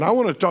I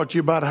want to talk to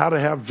you about how to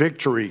have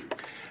victory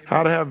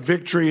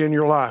in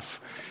your life.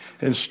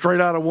 And straight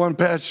out of one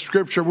passage of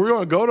Scripture, we're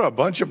going to go to a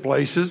bunch of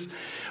places.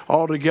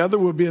 All together,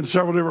 we'll be in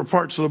several different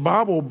parts of the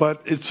Bible,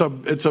 but it's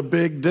a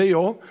big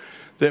deal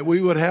that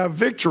we would have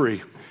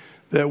victory,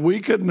 that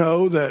we could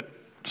know that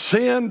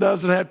sin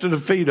doesn't have to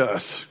defeat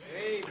us.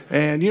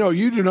 And,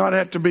 you do not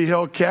have to be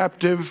held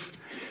captive.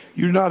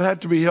 You do not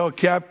have to be held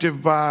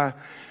captive by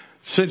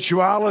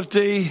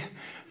sensuality.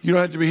 You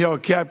don't have to be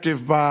held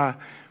captive by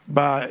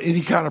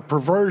any kind of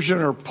perversion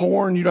or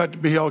porn. You don't have to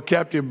be held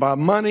captive by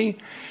money.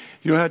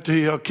 You don't have to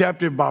be held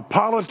captive by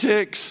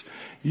politics.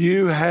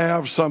 You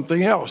have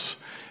something else.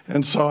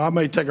 And so I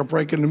may take a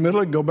break in the middle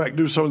and go back and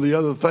do some of the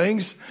other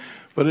things.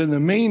 But in the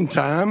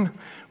meantime,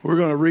 we're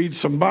going to read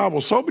some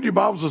Bibles. So open your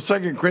Bibles to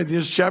 2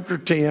 Corinthians chapter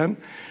 10,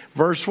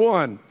 verse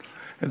 1.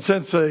 And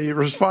since the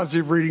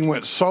responsive reading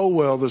went so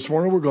well this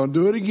morning, we're going to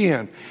do it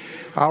again.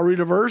 I'll read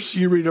a verse,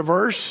 you read a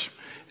verse,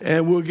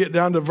 and we'll get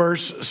down to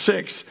verse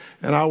 6.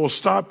 And I will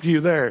stop you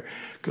there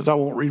because I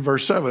won't read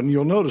verse 7.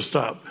 You'll know to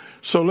stop.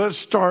 So let's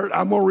start.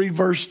 I'm going to read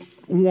verse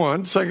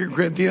 1, 2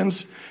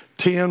 Corinthians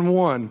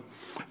 10:1.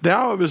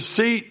 Now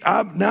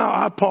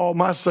I, Paul,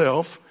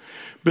 myself,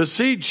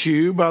 beseech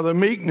you by the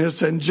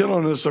meekness and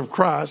gentleness of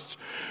Christ,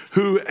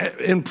 who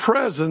in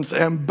presence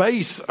am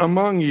base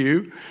among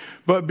you,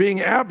 but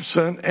being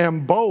absent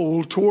am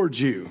bold towards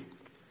you.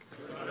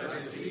 But I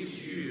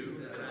beseech you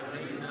that I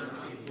may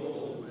not be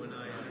bold when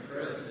I am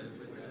present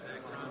with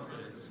that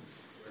confidence,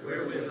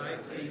 wherewith I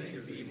think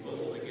to be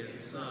bold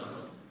against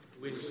some,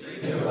 which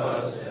think of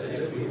us as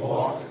if we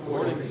walk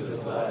according to the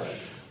flesh.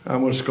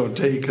 I'm just going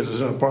to tell you, because it's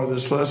not part of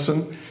this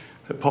lesson,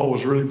 that Paul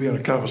was really being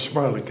a kind of a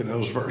smart in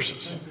those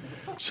verses.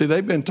 See,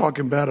 they've been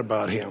talking bad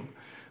about him.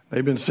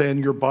 They've been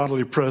saying your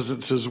bodily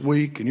presence is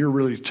weak and you're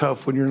really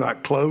tough when you're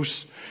not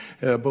close.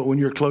 But when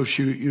you're close,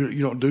 you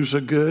don't do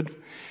so good.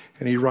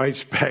 And he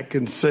writes back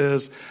and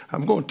says,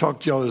 I'm going to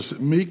talk to y'all as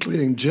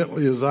meekly and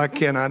gently as I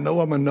can. I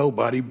know I'm a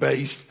nobody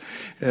base,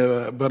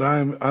 but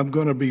I'm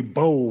going to be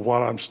bold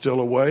while I'm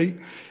still away.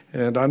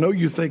 And I know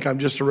you think I'm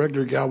just a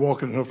regular guy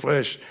walking in the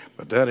flesh,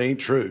 but that ain't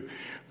true.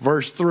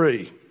 Verse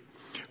 3,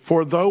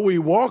 for though we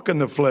walk in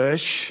the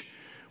flesh,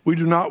 we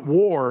do not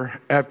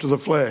war after the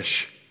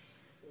flesh.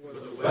 For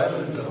the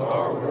weapons of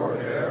our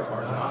warfare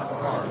are not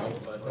carnal,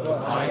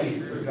 but mighty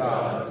through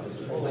God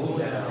to pull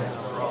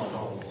down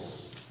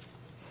strongholds.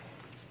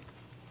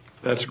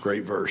 That's a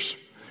great verse.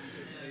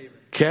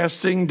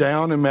 Casting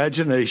down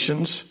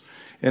imaginations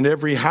and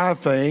every high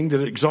thing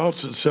that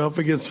exalts itself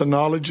against the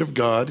knowledge of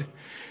God,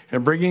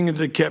 and bringing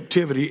into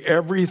captivity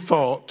every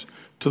thought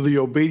to the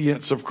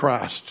obedience of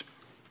Christ.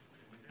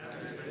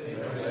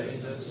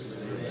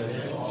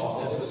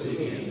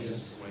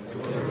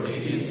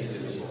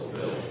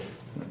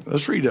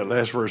 Let's read that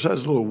last verse.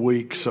 That's a little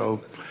weak,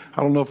 so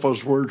I don't know if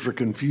those words were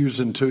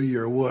confusing to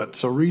you or what.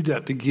 So read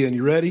that again.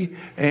 You ready?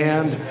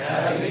 And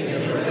having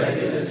in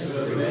readiness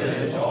to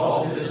avenge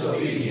all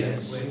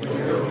disobedience when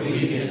your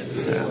obedience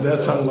is fulfilled.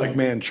 That sounded like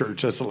man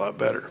church. That's a lot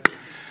better.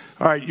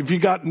 All right, if you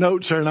got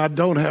notes there, and I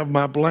don't have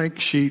my blank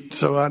sheet,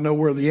 so I know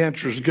where the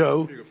answers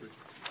go.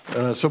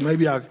 So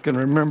maybe I can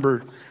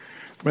remember.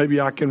 I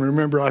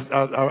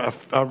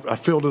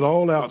filled it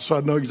all out, so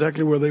I know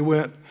exactly where they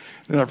went,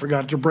 and I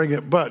forgot to bring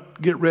it.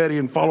 But get ready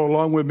and follow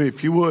along with me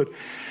if you would.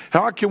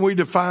 How can we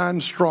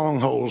define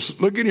strongholds?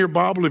 Look in your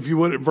Bible, if you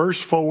would, at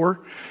verse 4.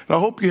 And I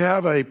hope you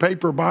have a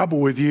paper Bible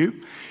with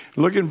you.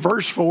 Look in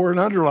verse 4 and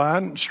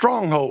underline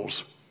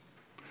strongholds.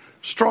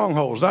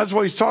 Strongholds. That's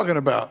what he's talking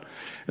about.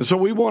 And so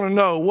we want to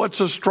know, what's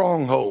a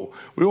stronghold?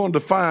 We want to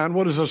define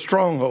what is a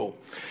stronghold.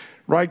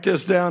 Write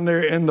this down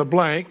there in the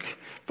blank.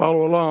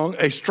 Follow along.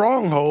 A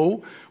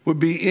stronghold would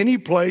be any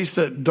place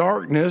that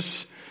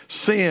darkness,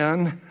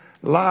 sin,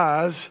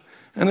 lies,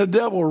 and the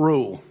devil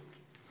rule.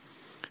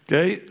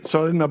 Okay,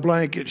 so in the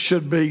blank it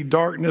should be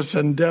darkness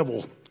and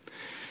devil.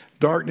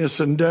 Darkness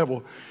and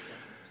devil.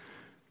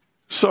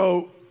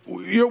 So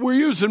we're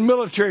using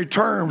military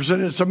terms,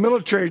 and it's a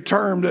military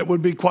term that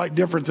would be quite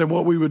different than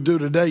what we would do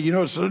today.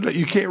 So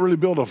you can't really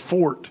build a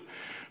fort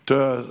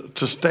to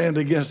stand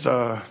against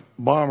a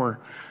bomber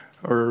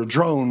or a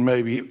drone,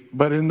 maybe.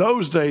 But in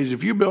those days,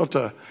 if you built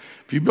a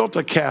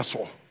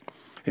castle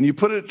and you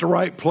put it at the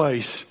right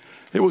place,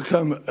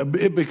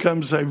 it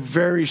becomes a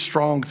very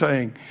strong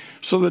thing.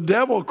 So the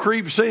devil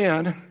creeps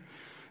in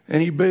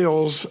and he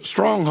builds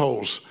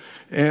strongholds.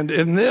 And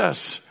in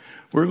this,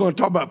 we're going to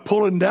talk about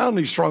pulling down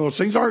these strongholds.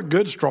 These aren't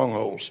good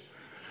strongholds.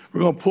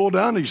 We're going to pull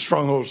down these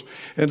strongholds.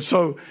 And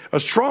so a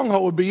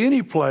stronghold would be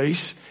any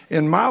place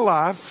in my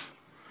life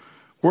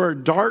where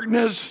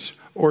darkness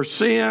or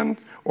sin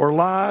or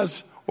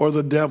lies or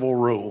the devil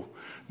rule.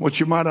 What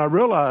you might not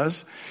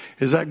realize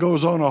is that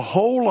goes on a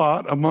whole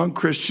lot among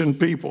Christian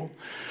people.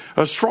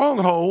 A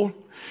stronghold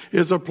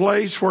is a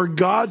place where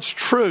God's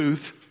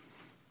truth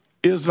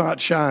is not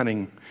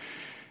shining.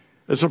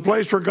 It's a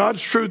place where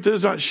God's truth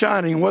is not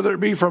shining, whether it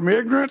be from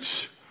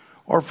ignorance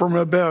or from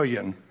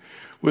rebellion.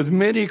 With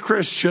many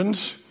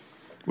Christians,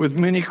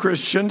 the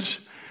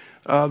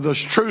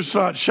truth's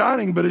not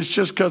shining, but it's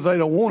just because they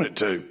don't want it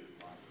to.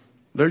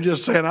 They're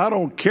just saying, I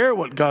don't care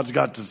what God's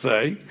got to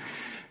say.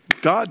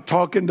 God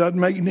talking doesn't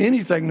mean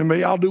anything to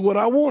me. I'll do what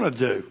I want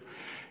to do.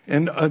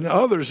 And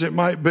others, it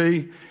might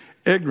be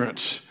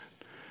ignorance.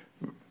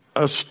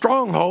 A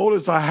stronghold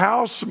is a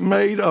house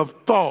made of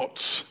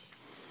thoughts.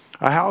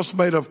 A house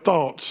made of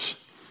thoughts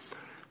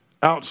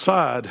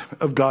outside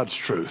of God's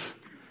truth.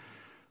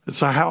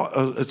 It's a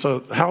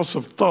house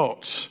of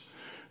thoughts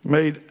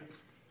made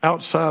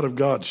outside of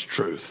God's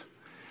truth.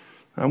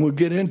 And we'll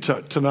get into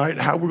it tonight,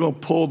 how we're going to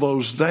pull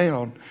those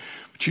down.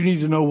 But you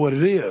need to know what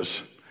it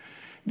is.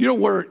 You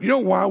know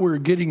why we're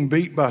getting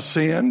beat by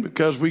sin?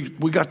 Because we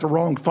got the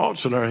wrong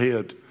thoughts in our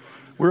head.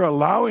 We're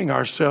allowing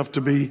ourselves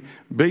to be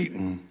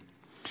beaten.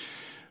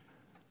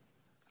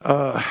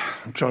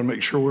 I'm trying to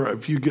make sure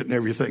if you're getting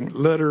everything.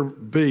 Letter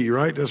B,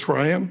 right? That's where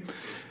I am.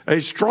 A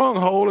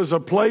stronghold is a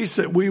place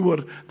that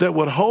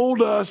would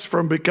hold us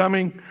from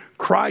becoming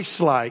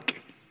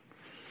Christ-like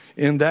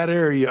in that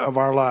area of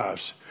our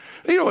lives.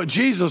 You know what?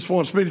 Jesus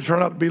wants me to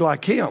turn out to be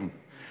like him.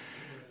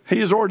 He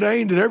has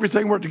ordained that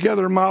everything work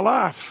together in my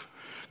life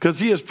because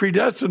he has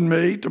predestined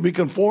me to be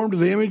conformed to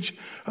the image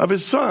of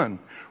his son.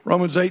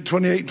 Romans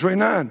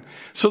 8:28-29.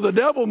 So the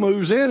devil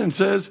moves in and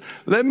says,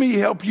 let me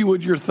help you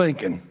with your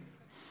thinking.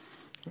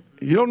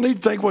 You don't need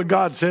to think what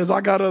God says.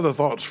 I got other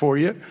thoughts for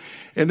you.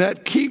 And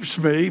that keeps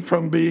me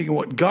from being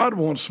what God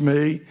wants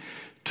me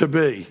to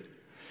be.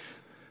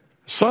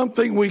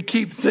 Something we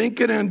keep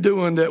thinking and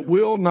doing that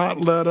will not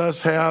let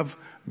us have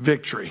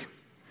victory.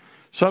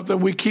 Something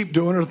we keep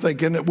doing or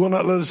thinking that will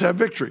not let us have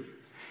victory.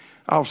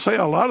 I'll say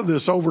a lot of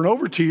this over and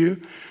over to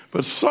you,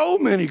 but so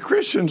many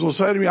Christians will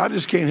say to me, I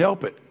just can't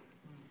help it.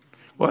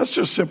 Well, that's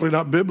just simply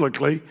not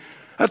biblically.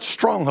 That's a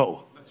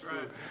stronghold. That's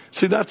right.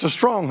 See, that's a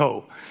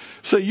stronghold.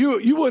 So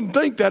you wouldn't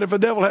think that if the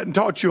devil hadn't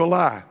taught you a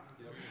lie.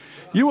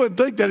 You wouldn't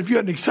think that if you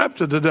hadn't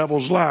accepted the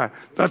devil's lie.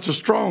 That's a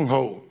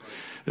stronghold.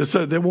 It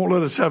said they won't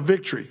let us have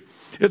victory.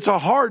 It's a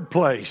hard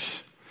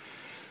place.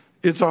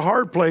 It's a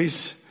hard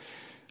place,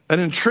 an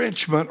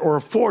entrenchment or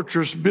a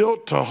fortress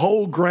built to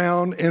hold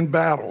ground in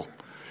battle.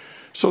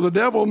 So the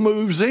devil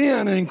moves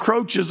in and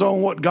encroaches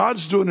on what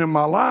God's doing in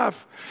my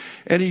life.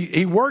 And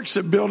he works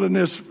at building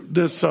this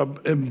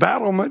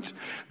embattlement,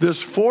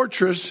 this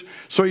fortress.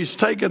 So he's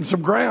taking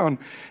some ground.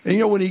 And, you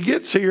know, when he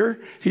gets here,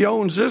 he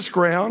owns this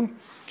ground.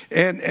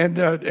 And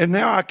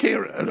now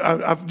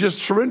I've just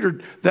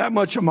surrendered that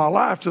much of my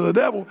life to the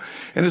devil.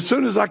 And as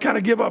soon as I kind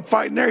of give up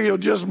fighting there, he'll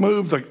just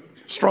move the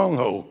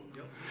stronghold.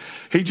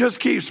 He just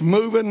keeps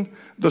moving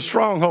the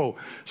stronghold.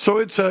 So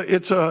it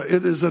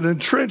is an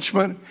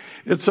entrenchment.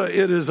 It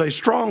is a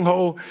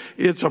stronghold.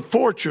 It's a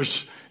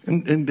fortress,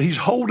 and he's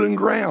holding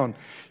ground.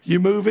 You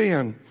move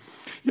in.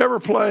 You ever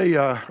play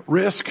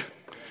Risk?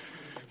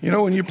 You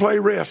know, when you play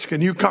Risk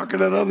and you conquer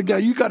that other guy,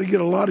 you got to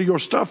get a lot of your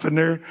stuff in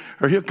there,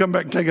 or he'll come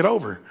back and take it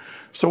over.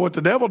 So what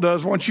the devil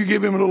does, once you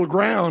give him a little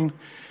ground,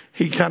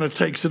 he kind of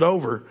takes it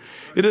over.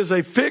 It is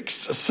a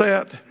fixed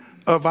set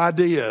of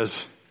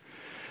ideas,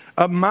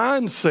 a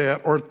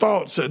mindset or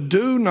thoughts that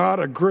do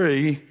not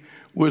agree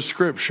with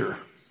Scripture.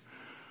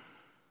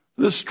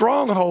 This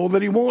stronghold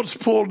that he wants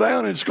pulled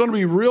down, it's going to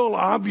be real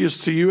obvious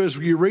to you as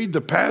you read the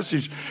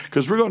passage,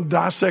 because we're going to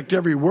dissect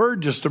every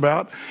word just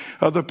about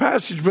of the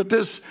passage. But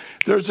there's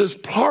this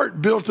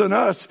part built in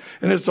us,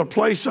 and it's a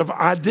place of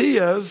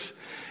ideas,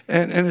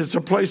 and it's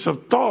a place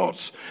of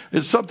thoughts.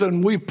 It's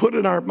something we put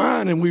in our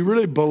mind, and we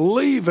really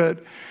believe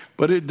it,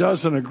 but it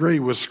doesn't agree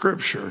with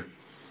Scripture.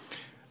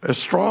 A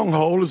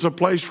stronghold is a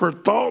place where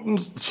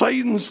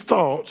Satan's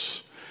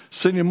thoughts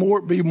seem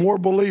to be more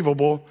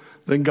believable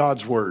than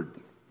God's word.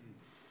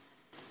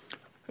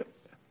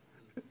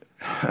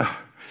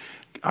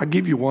 I'll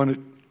give you one that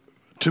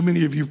too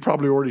many of you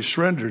probably already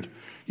surrendered.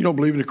 You don't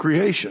believe in the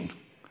creation.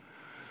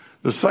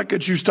 The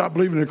second you stopped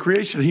believing in the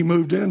creation, he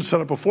moved in,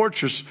 set up a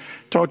fortress,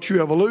 taught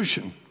you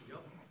evolution. Yep,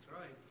 that's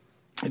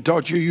right. It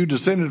taught you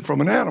descended from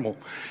an animal.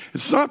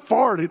 It's not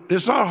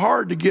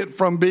hard to get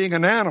from being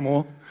an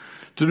animal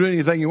to do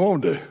anything you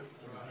want to do.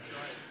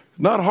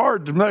 Not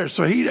hard to measure.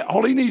 So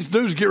all he needs to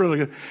do is get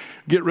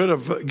rid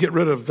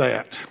of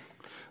that.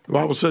 The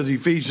Bible says,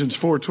 Ephesians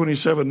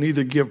 4:27,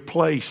 neither give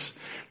place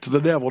to the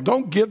devil.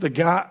 Don't give the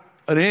guy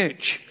an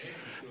inch.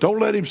 Don't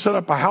let him set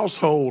up a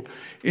household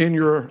in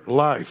your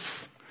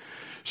life.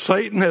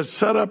 Satan has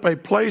set up a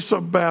place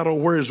of battle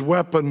where his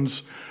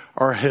weapons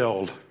are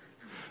held.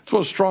 That's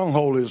what a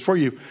stronghold is, where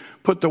you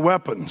put the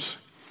weapons.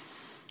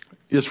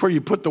 It's where you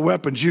put the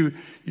weapons. You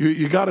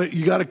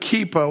gotta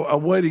keep a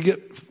way to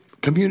get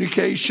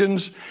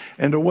communications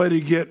and a way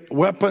to get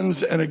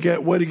weapons and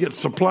a way to get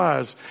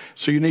supplies.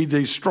 So you need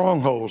these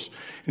strongholds.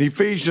 In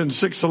Ephesians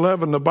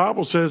 6:11, the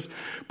Bible says,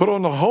 put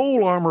on the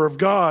whole armor of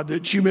God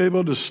that you may be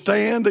able to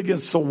stand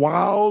against the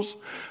wiles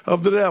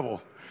of the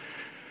devil.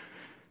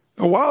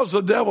 The wiles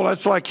of the devil,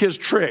 that's like his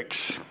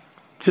tricks,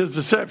 his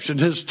deception,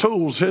 his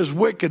tools, his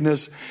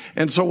wickedness.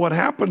 And so what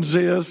happens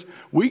is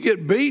we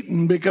get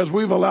beaten because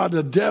we've allowed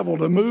the devil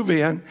to move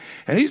in,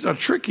 and he's a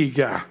tricky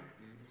guy.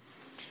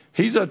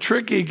 He's a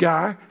tricky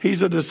guy.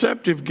 He's a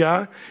deceptive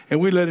guy,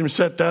 and we let him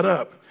set that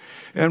up.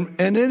 And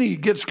then he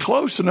gets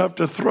close enough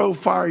to throw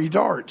fiery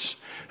darts.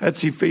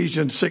 That's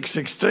Ephesians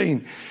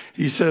 6:16.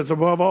 He says,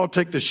 above all,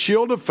 take the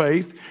shield of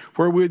faith,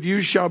 wherewith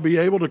you shall be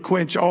able to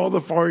quench all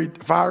the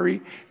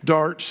fiery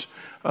darts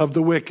of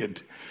the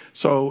wicked.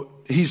 So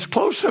he's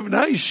close enough.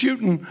 Now he's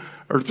shooting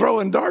or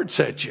throwing darts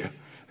at you.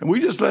 And we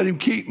just let him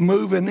keep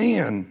moving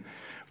in.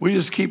 We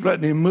just keep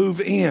letting him move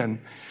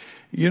in.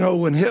 You know,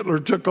 when Hitler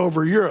took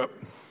over Europe,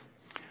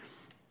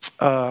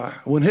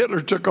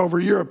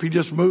 he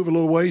just moved a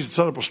little ways and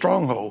set up a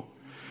stronghold.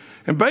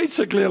 And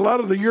basically, a lot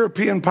of the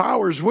European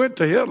powers went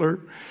to Hitler,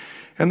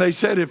 and they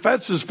said, if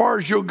that's as far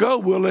as you'll go,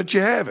 we'll let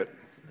you have it.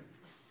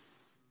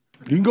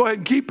 You can go ahead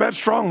and keep that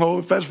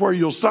stronghold if that's where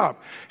you'll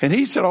stop. And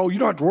he said, oh, you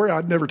don't have to worry,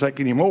 I'd never take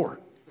any more.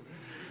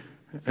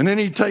 And then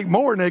he'd take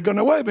more, and they'd go,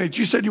 no, wait a minute,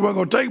 you said you weren't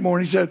going to take more.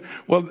 And he said,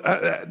 well,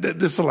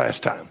 this is the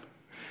last time.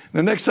 And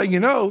the next thing you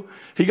know,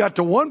 he got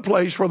to one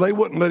place where they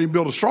wouldn't let him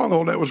build a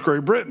stronghold, and that was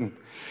Great Britain.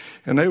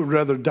 And they would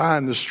rather die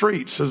in the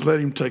streets as let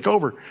him take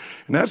over.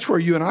 And that's where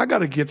you and I got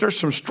to get. There's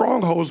some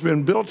strongholds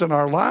been built in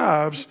our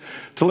lives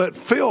to let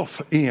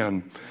filth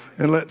in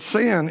and let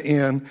sin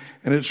in.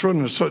 And it's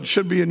running. So it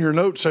should be in your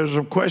notes. There's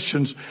some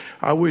questions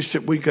I wish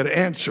that we could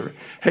answer.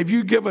 Have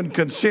you given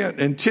consent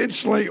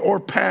intentionally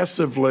or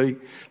passively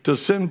to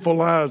sinful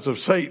lies of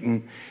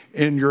Satan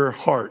in your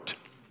heart?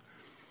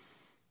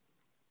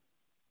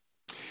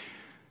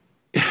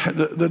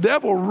 The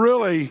devil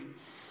really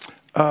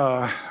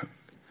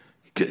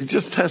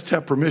just has to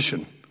have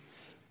permission.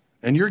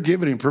 And you're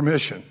giving him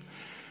permission.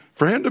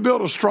 For him to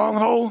build a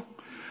stronghold,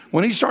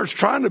 when he starts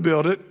trying to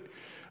build it,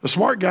 a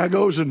smart guy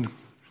goes and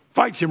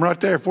fights him right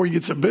there before he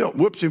gets it built,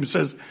 whoops him and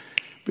says,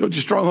 build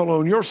your stronghold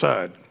on your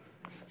side.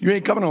 You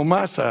ain't coming on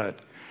my side.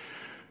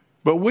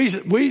 But we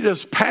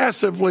just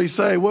passively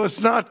say, well, it's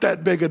not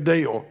that big a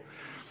deal.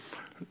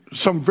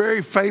 Some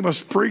very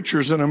famous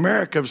preachers in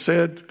America have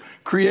said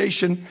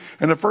creation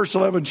and the first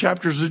 11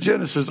 chapters of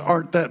Genesis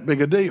aren't that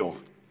big a deal.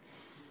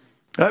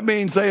 That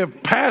means they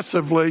have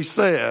passively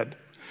said,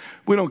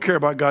 we don't care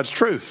about God's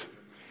truth.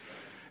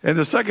 And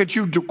the second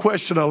you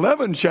question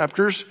 11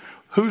 chapters,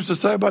 who's to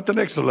say about the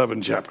next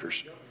 11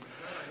 chapters?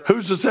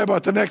 Who's to say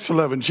about the next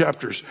 11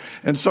 chapters?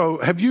 And so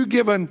have you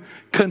given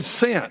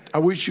consent? I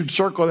wish you'd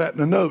circle that in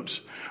the notes.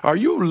 Are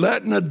you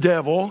letting the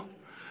devil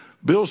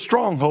build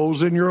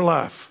strongholds in your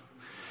life?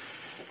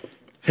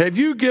 Have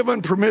you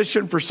given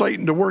permission for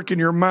Satan to work in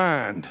your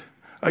mind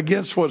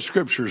against what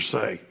scriptures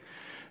say?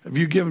 Have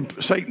you given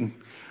Satan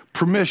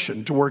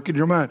permission to work in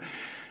your mind?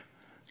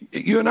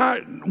 You and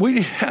I,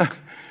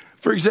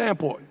 for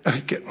example,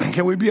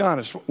 can we be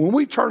honest? When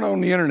we turn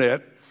on the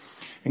internet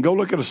and go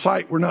look at a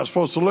site we're not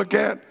supposed to look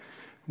at,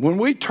 when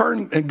we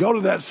turn and go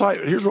to that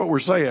site, here's what we're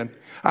saying.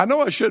 I know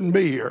I shouldn't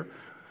be here,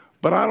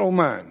 but I don't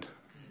mind.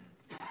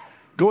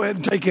 Go ahead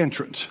and take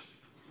entrance.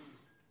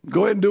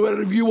 Go ahead and do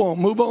whatever you want.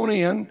 Move on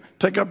in,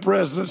 take up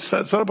residence,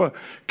 set up a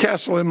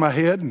castle in my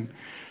head, and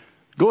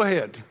go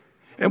ahead.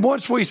 And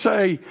once we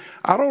say,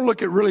 I don't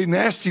look at really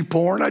nasty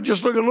porn, I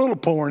just look at a little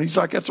porn. He's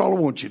like, that's all I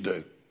want you to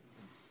do.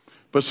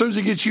 But as soon as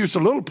he gets used to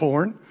little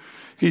porn,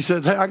 he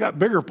says, hey, I got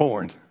bigger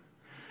porn.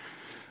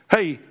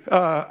 Hey,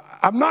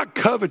 I'm not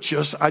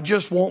covetous, I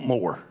just want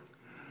more.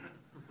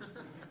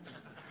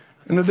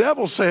 And the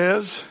devil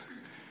says,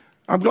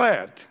 I'm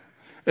glad.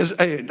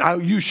 Hey,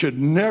 you should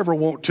never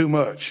want too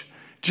much.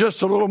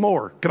 Just a little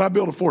more. Can I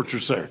build a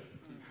fortress there?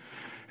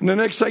 And the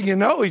next thing you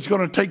know, he's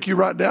going to take you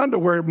right down to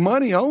where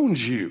money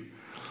owns you.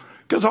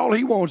 Because all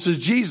he wants is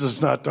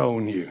Jesus not to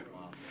own you.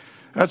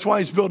 That's why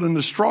he's building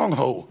the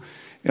stronghold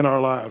in our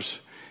lives.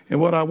 And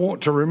what I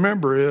want to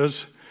remember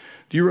is,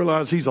 do you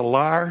realize he's a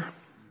liar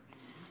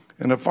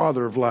and a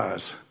father of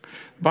lies?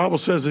 The Bible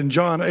says in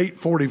John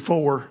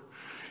 8:44,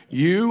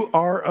 you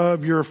are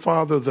of your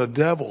father the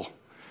devil,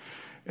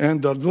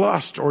 and the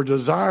lust or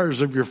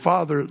desires of your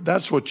father,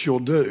 that's what you'll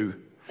do.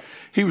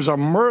 He was a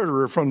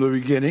murderer from the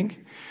beginning.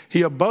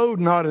 He abode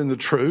not in the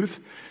truth,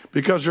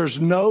 because there's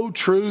no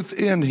truth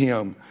in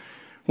him.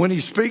 When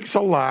he speaks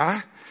a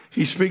lie,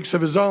 he speaks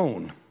of his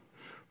own,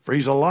 for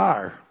he's a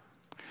liar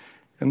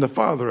and the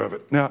father of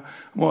it. Now,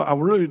 well, I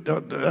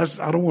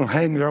don't want to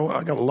hang there.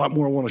 I got a lot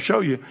more I want to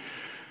show you.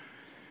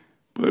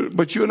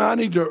 But you and I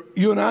need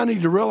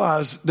to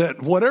realize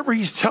that whatever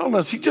he's telling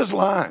us, he's just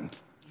lying.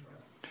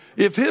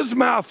 If his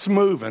mouth's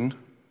moving,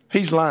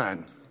 he's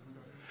lying.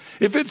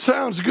 If it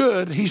sounds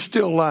good, he's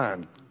still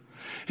lying.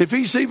 If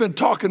he's even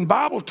talking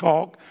Bible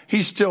talk,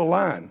 he's still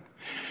lying.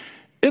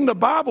 In the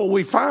Bible,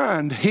 we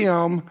find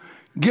him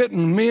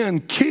getting men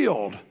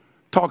killed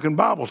talking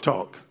Bible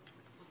talk.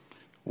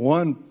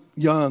 One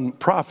young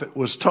prophet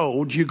was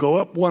told, you go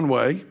up one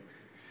way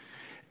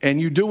and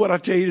you do what I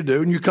tell you to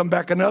do, and you come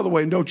back another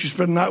way, and don't you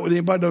spend the night with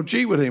anybody, don't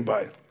cheat with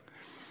anybody.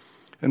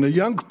 And the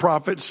young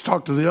prophets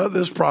talked to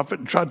this prophet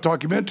and tried to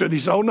talk him into it. And he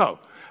said, oh no,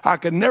 I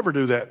can never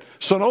do that.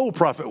 So an old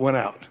prophet went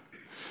out.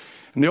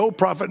 And the old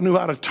prophet knew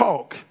how to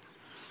talk.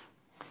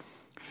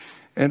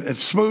 And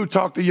smooth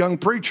talked the young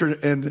preacher,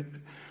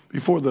 and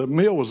before the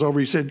meal was over,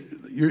 he said,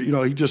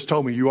 he just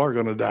told me you are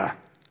going to die.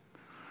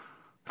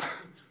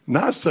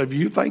 Nice of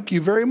you. Thank you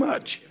very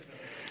much.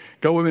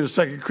 Go with me to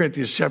 2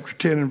 Corinthians chapter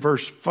 10 and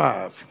verse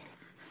 5.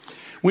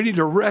 We need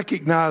to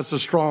recognize the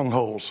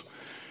strongholds,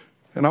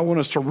 and I want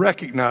us to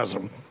recognize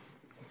them.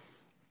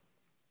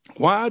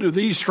 Why do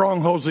these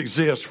strongholds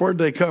exist? Where'd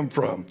they come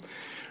from?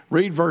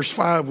 Read verse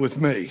 5 with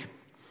me.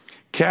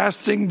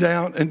 Casting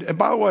down, and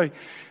by the way,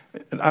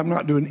 I'm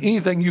not doing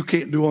anything you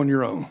can't do on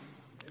your own.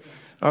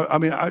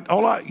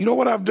 You know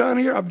what I've done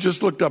here? I've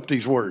just looked up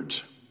these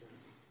words.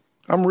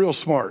 I'm real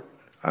smart.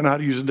 I know how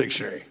to use a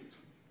dictionary.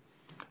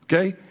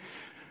 Okay?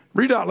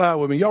 Read out loud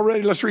with me. Y'all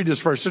ready? Let's read this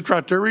first. It's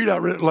right there. Read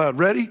out loud.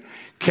 Ready?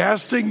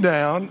 Casting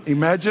down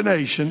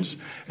imaginations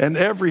and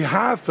every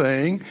high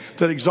thing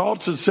that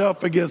exalts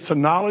itself against the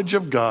knowledge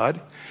of God,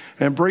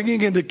 and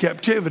bringing into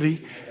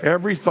captivity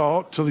every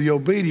thought to the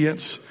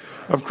obedience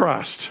of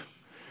Christ.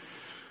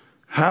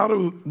 How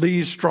do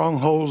these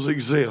strongholds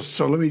exist?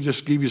 So let me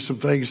just give you some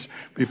things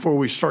before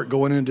we start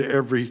going into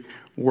every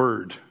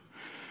word.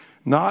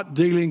 Not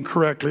dealing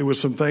correctly with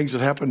some things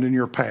that happened in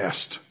your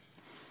past.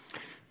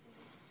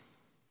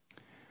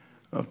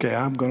 Okay,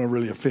 I'm going to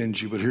really offend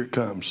you, but here it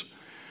comes.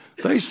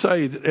 They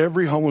say that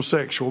every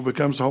homosexual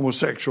becomes a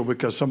homosexual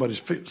because somebody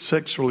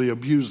sexually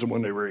abused them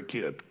when they were a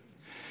kid.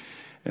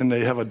 And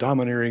they have a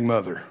domineering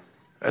mother.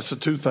 That's the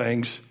two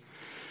things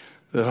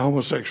that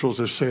homosexuals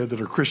have said that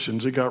are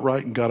Christians. They got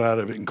right and got out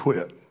of it and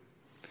quit.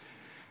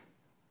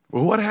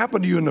 Well, what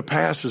happened to you in the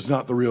past is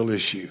not the real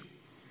issue.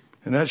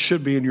 And that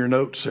should be in your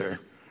notes there.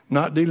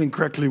 Not dealing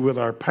correctly with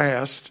our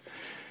past.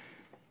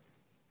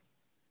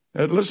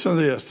 And listen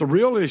to this. The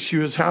real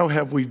issue is how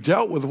have we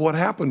dealt with what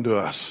happened to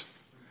us.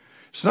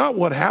 It's not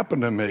what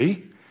happened to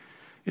me.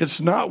 It's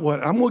not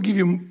what, I'm going to give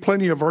you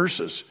plenty of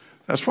verses.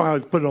 That's why I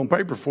put it on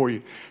paper for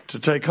you to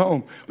take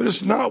home. But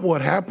it's not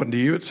what happened to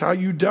you. It's how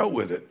you dealt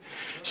with it.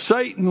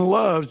 Satan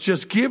loves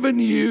just giving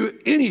you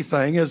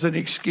anything as an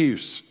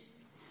excuse.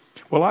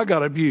 Well, I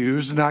got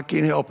abused and I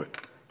can't help it.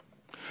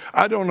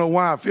 I don't know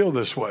why I feel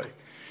this way.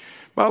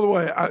 By the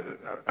way,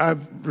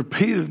 I've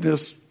repeated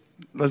this.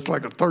 That's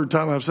like a third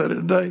time I've said it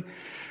today.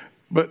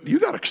 But you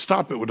got to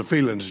stop it with the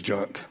feelings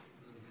junk.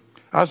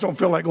 I just don't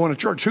feel like going to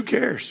church. Who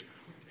cares?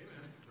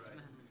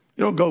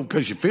 You don't go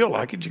because you feel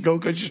like it. You go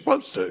because you're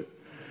supposed to.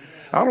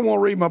 I don't want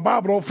to read my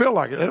Bible. Don't feel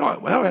like it. I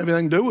don't have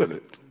anything to do with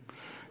it.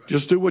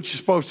 Just do what you're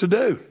supposed to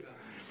do.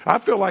 I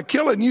feel like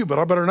killing you, but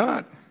I better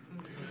not.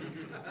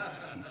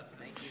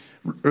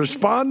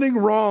 Responding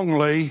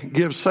wrongly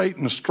gives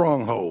Satan a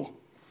stronghold.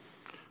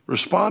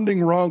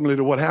 Responding wrongly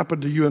to what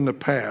happened to you in the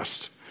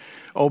past.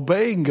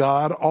 Obeying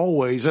God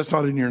always, that's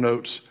not in your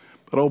notes,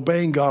 but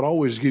obeying God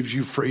always gives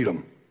you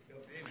freedom.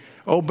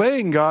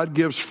 Obeying God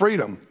gives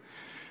freedom.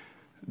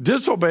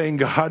 Disobeying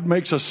God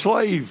makes a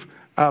slave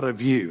out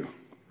of you.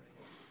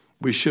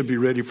 We should be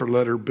ready for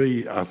letter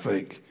B, I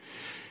think.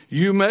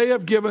 You may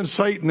have given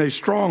Satan a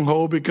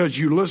stronghold because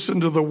you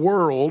listen to the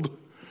world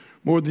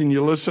more than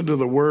you listen to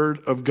the word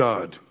of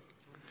God.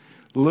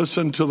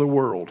 Listen to the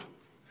world.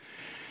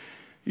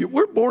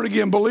 We're born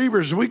again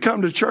believers. We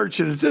come to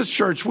church, and at this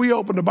church, we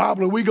open the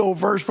Bible and we go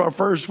verse by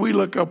verse. We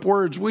look up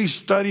words, we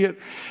study it,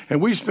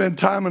 and we spend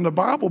time in the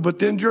Bible. But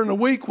then during the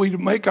week, we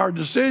make our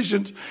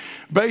decisions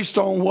based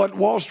on what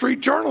Wall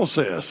Street Journal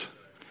says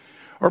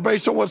or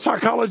based on what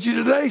Psychology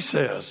Today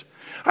says.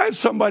 I had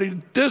somebody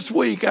this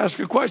week ask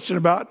a question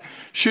about,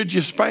 should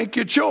you spank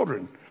your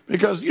children?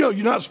 Because, you're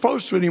not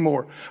supposed to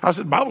anymore. I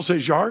said, the Bible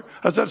says you are.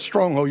 That's that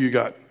stronghold you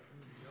got.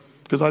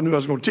 Because I knew I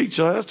was going to teach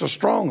you. That's a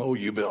stronghold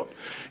you built.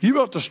 You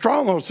built the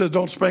stronghold that says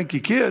don't spank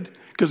your kid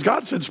because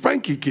God said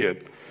spank your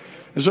kid.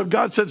 And so if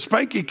God said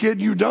spank your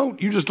kid, you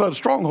don't. You just let a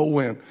stronghold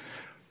win.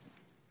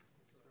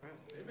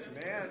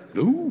 Amen.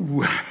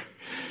 Ooh,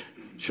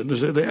 shouldn't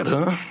have said that,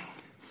 huh?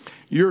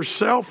 Your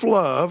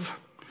self-love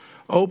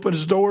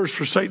opens doors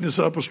for Satan to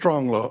set up a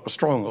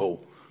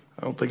stronghold.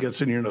 I don't think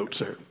that's in your notes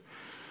there.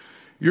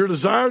 Your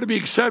desire to be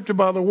accepted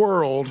by the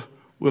world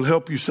will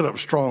help you set up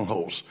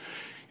strongholds.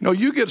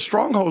 You get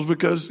strongholds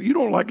because you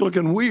don't like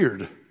looking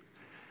weird.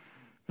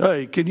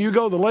 Hey, can you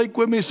go to the lake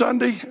with me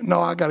Sunday? No,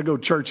 I got to go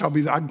to church. I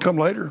can come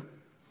later.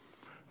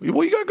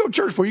 Well, you got to go to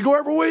church for? You go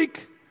every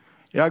week?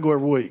 Yeah, I go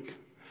every week.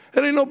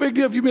 It ain't no big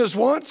deal if you miss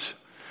once.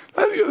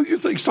 Who you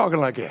think's talking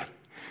like that?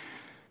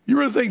 You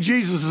really think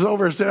Jesus is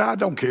over and said, I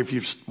don't care if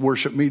you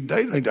worship me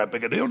today. It ain't that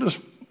big a deal.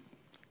 Just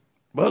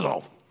buzz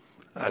off.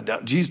 I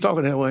doubt Jesus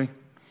talking that way.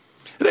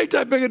 It ain't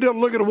that big a deal to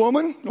look at a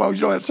woman as long as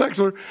you don't have sex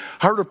with her.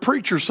 I heard a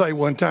preacher say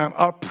one time,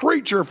 a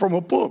preacher from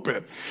a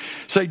pulpit,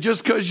 say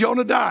just because you're on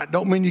a diet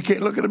don't mean you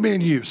can't look at a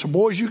menu. So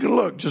boys, you can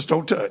look, just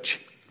don't touch.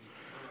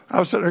 I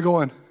was sitting there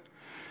going,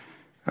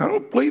 I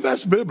don't believe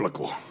that's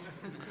biblical.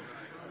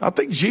 I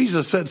think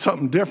Jesus said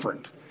something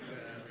different.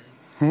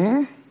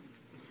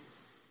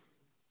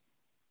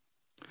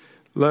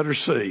 Letter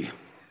C.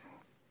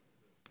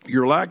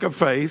 Your lack of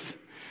faith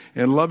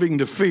and loving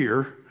to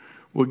fear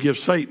will give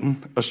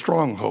Satan a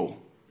stronghold.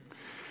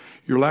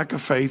 Your lack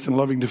of faith and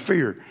loving to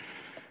fear.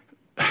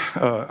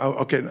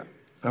 Okay,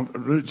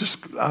 I'll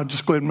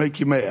just go ahead and make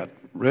you mad.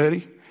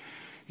 Ready?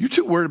 You're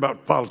too worried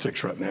about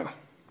politics right now.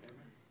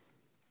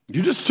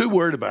 You're just too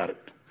worried about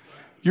it.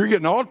 You're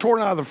getting all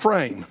torn out of the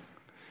frame.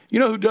 You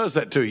know who does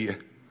that to you?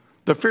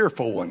 The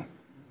fearful one.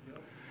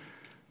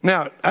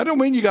 Now, I don't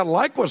mean you got to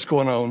like what's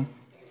going on.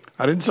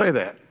 I didn't say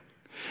that.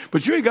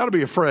 But you ain't got to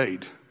be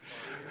afraid.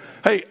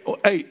 Hey,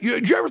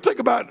 did you ever think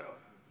about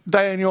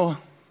Daniel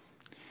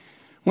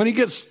when he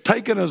gets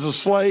taken as a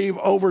slave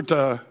over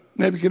to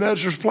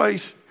Nebuchadnezzar's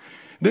place?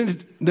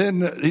 Then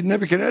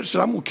Nebuchadnezzar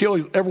said, I'm going to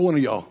kill every one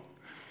of y'all.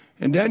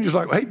 And Daniel's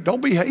like, hey,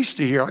 don't be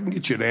hasty here. I can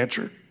get you an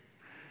answer.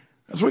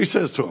 That's what he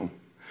says to him.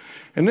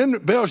 And then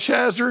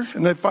Belshazzar,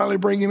 and they finally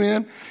bring him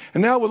in.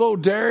 And now with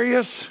old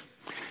Darius,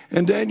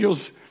 and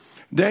Daniel's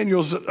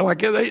like,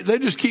 they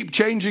just keep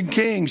changing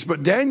kings.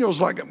 But Daniel's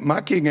like,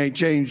 my king ain't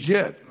changed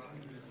yet.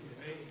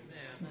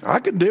 I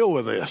can deal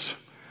with this.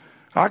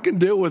 I can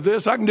deal with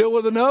this. I can deal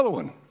with another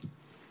one.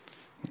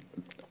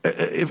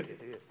 There's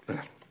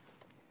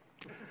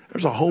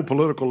a whole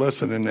political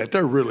lesson in that.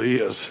 There really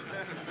is.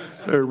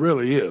 There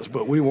really is.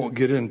 But we won't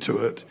get into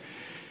it.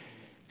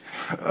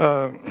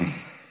 I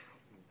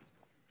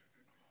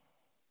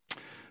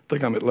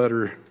think I'm at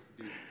letter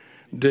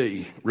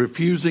D.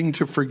 Refusing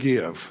to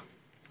forgive.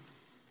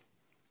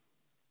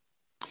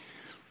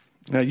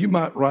 Now, you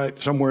might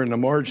write somewhere in the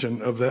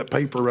margin of that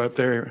paper right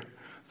there,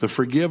 the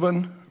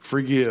forgiven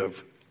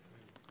forgive.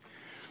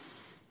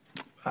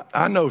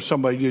 I know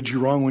somebody did you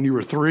wrong when you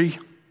were 3.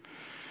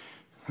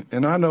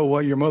 And I know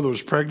while your mother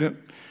was pregnant,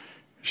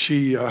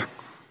 she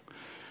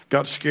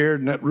got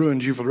scared and that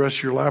ruined you for the rest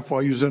of your life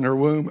while you was in her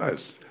womb.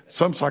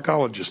 Some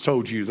psychologist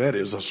told you that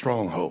is a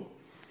stronghold.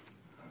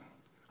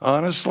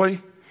 Honestly,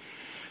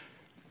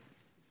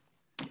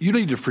 you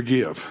need to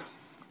forgive.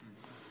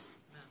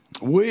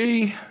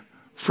 We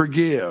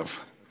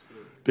forgive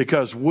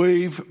because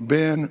we've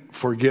been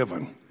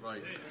forgiven.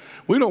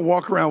 We don't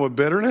walk around with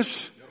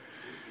bitterness.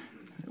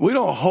 We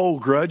don't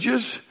hold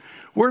grudges.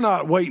 We're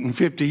not waiting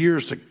 50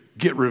 years to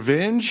get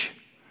revenge.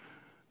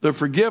 The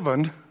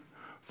forgiven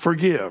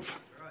forgive.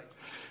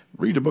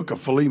 Read the book of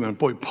Philemon.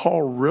 Boy,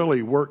 Paul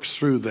really works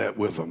through that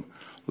with them.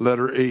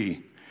 Letter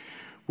E.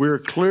 We're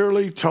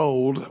clearly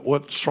told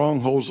what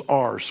strongholds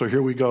are. So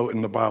here we go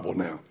in the Bible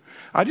now.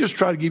 I just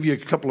try to give you a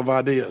couple of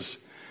ideas.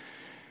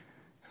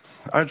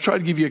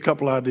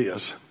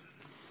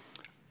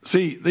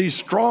 See, these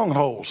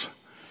strongholds,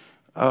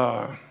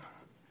 I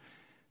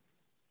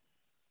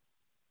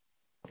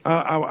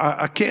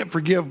can't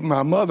forgive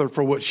my mother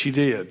for what she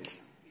did.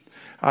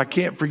 I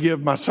can't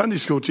forgive my Sunday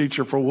school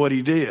teacher for what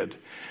he did.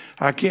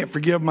 I can't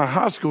forgive my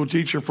high school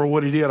teacher for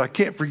what he did. I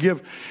can't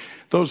forgive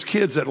those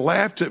kids that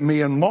laughed at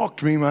me and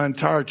mocked me my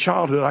entire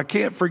childhood. I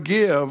can't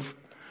forgive,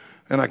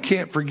 and I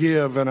can't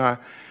forgive, and I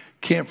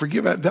can't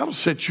forgive. That'll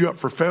set you up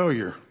for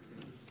failure.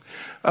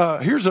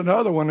 Here's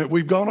another one that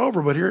we've gone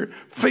over, but here,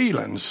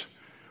 feelings.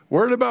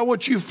 Worried about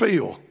what you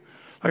feel.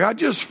 Like, I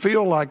just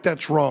feel like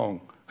that's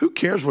wrong. Who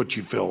cares what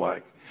you feel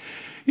like?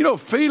 You know,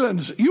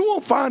 feelings, you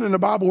won't find in the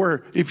Bible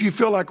where if you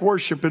feel like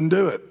worshiping,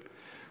 do it.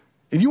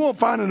 And you won't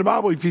find in the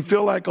Bible if you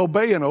feel like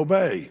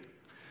obey.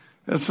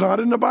 That's not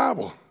in the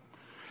Bible.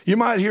 You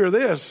might hear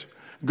this,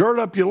 gird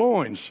up your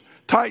loins,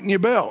 tighten your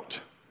belt,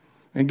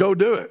 and go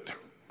do it.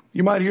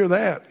 You might hear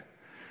that.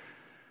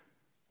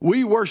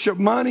 We worship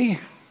money,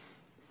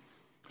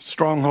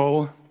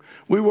 stronghold.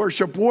 We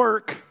worship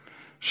work,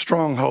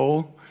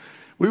 stronghold.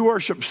 We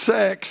worship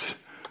sex,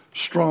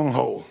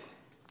 stronghold.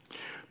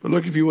 But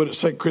look, if you would, at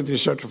 2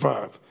 Corinthians chapter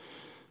 5.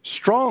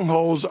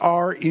 Strongholds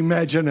are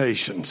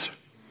imaginations.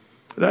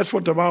 That's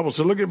what the Bible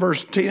says. Look at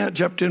verse 10,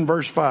 chapter 10,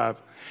 verse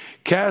 5.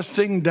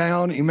 Casting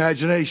down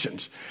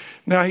imaginations.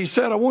 Now, he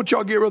said, I want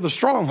y'all to get rid of the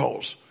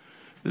strongholds.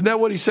 Isn't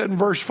that what he said in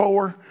verse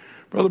 4?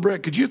 Brother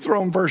Brett, could you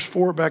throw in verse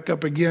 4 back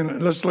up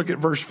again? Let's look at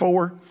verse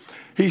 4.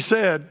 He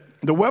said,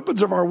 the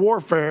weapons of our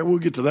warfare, we'll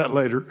get to that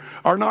later,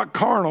 are not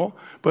carnal,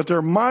 but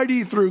they're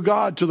mighty through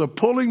God to the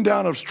pulling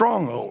down of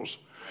strongholds.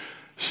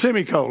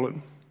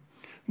 Semicolon.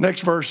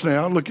 Next verse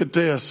now, look at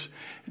this.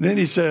 And then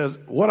he says,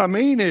 what I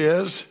mean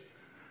is,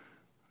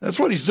 that's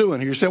what he's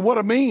doing here. He said, what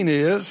I mean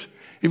is,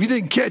 if you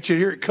didn't catch it,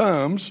 here it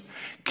comes,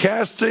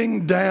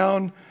 casting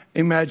down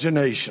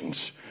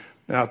imaginations.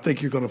 Now, I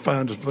think you're going to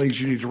find the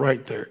things you need to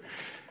write there.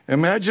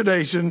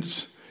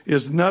 Imaginations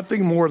is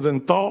nothing more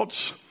than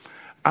thoughts,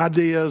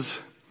 ideas,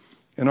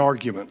 and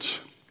arguments.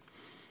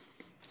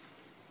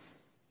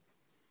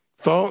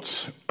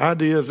 Thoughts,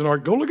 ideas, and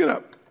arguments. Go look it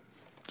up.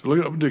 Look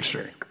it up in the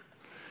dictionary.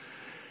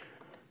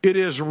 It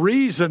is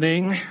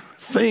reasoning,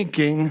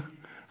 thinking,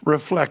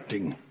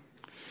 reflecting.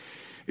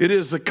 It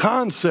is the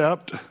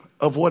concept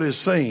of what is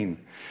seen.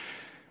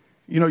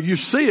 You know, you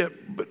see it,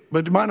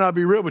 but it might not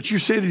be real, but you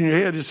see it in your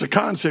head. It's a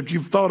concept.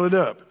 You've thought it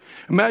up.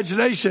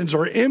 Imaginations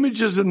are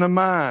images in the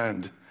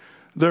mind.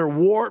 They're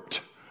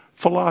warped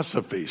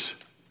philosophies.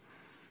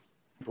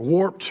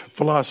 Warped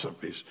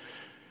philosophies.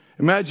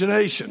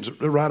 Imaginations,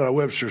 I'll write out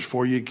Webster's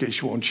for you in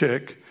case you want to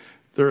check.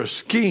 They're a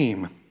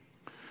scheme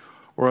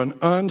or an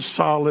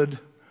unsolid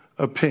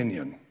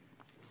opinion.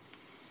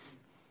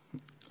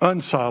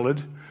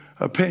 Unsolid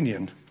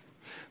opinion.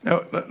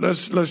 Now,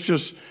 let's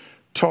just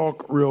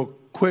talk real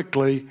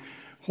quickly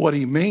what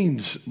he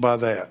means by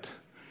that.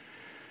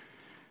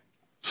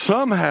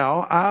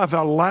 Somehow I've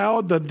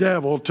allowed the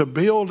devil to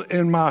build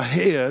in my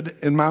head,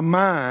 in my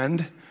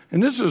mind,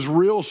 and this is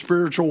real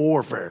spiritual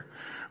warfare.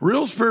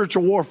 Real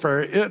spiritual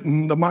warfare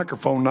isn't the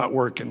microphone not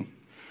working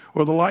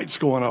or the lights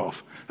going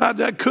off.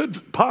 That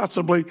could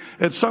possibly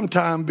at some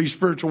time be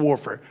spiritual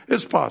warfare.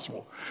 It's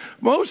possible.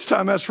 Most of the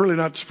time that's really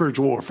not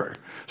spiritual warfare.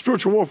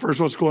 Spiritual warfare is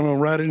what's going on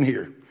right in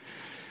here.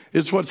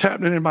 It's what's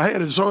happening in my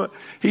head. And so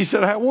he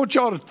said, I want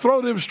y'all to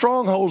throw them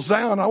strongholds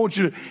down. I want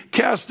you to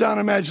cast down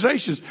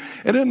imaginations.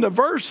 And in the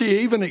verse, he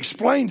even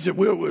explains it.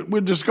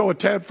 We'll just go a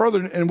tad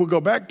further and we'll go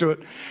back to it.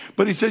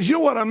 But he says, you know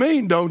what I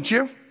mean, don't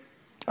you?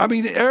 I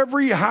mean,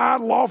 every high,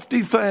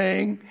 lofty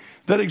thing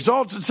that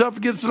exalts itself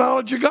against the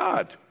knowledge of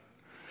God.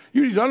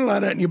 You need to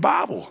underline that in your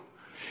Bible.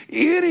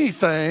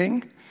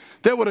 Anything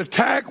that would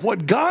attack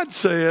what God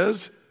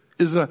says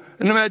is an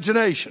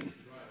imagination.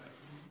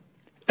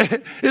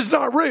 It's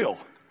not real.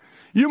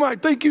 You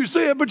might think you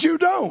see it, but you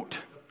don't.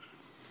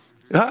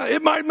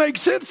 It might make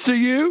sense to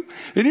you,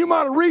 and you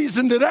might have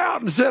reasoned it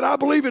out and said, I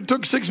believe it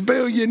took 6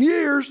 billion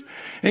years.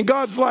 And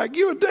God's like,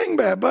 you a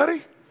dingbat,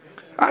 buddy.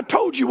 I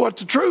told you what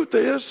the truth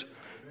is.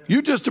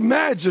 You just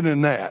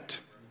imagining that.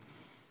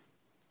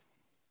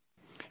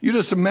 You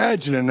just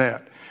imagining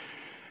that.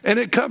 And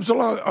it comes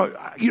along,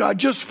 I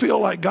just feel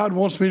like God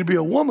wants me to be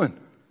a woman.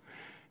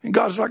 And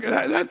God's like,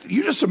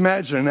 you just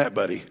imagining that,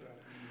 buddy.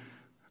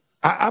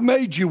 I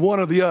made you one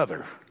or the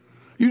other.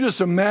 You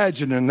just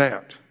imagining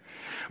that.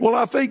 Well,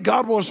 I think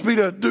God wants me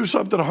to do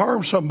something to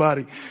harm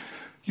somebody.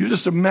 You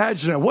just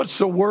imagine that. What's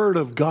the word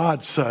of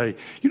God say?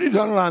 You need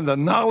to underline the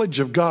knowledge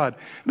of God.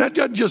 And that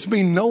doesn't just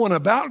mean knowing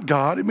about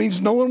God. It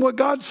means knowing what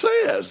God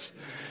says.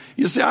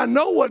 You see, I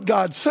know what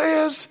God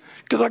says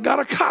because I got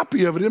a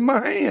copy of it in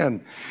my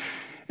hand.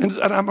 And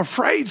I'm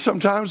afraid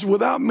sometimes,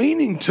 without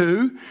meaning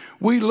to,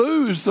 we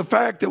lose the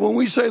fact that when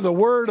we say the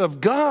word of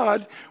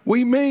God,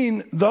 we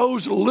mean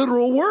those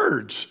literal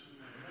words.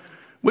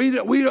 We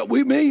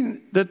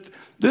mean that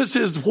this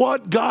is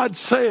what God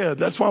said.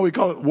 That's why we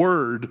call it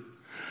word.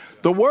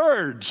 The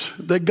words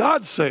that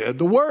God said,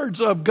 the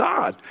words of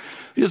God.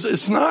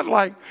 It's not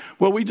like,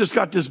 well, we just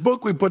got this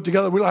book we put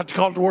together. We like to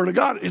call it the word of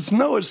God. It's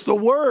the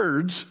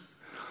words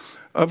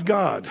of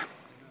God.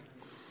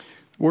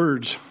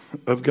 Words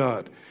of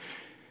God.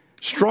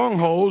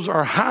 Strongholds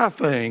are high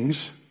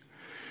things.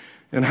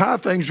 And high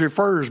things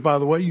refers, by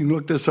the way, you can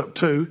look this up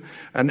too,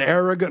 an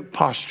arrogant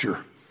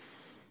posture.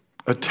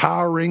 A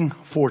towering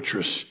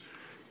fortress.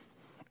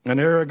 An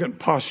arrogant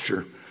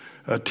posture.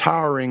 A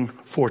towering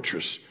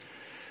fortress.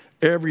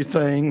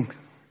 Everything,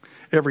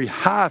 every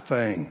high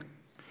thing,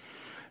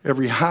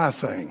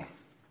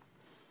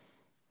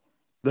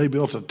 they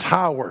built a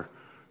tower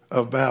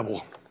of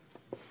Babel.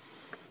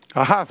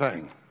 A high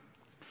thing.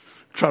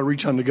 Try to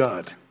reach unto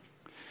God.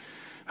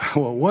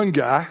 Well, one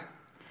guy,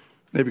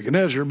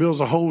 Nebuchadnezzar, builds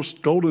a whole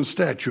golden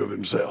statue of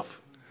himself.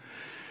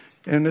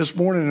 And this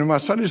morning in my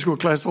Sunday school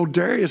class, old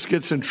Darius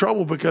gets in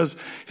trouble because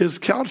his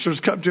counselors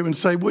come to him and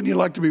say, wouldn't you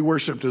like to be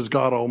worshiped as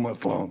God all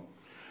month long?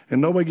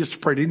 And nobody gets to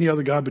pray to any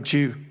other God but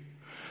you.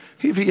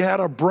 If he had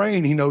a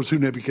brain, he knows who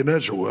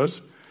Nebuchadnezzar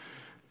was.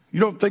 You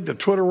don't think the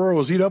Twitter world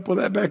was eat up with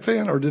that back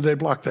then, or did they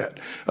block that?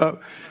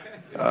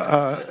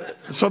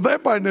 So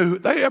everybody knew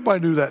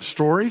that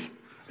story.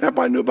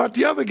 Everybody knew about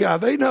the other guy.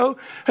 They know,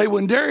 hey,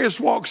 when Darius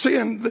walks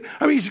in,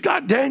 he's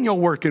got Daniel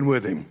working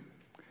with him.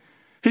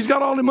 He's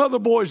got all them other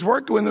boys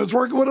working with him. Was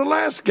working with the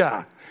last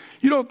guy.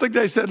 You don't think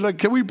they said, look,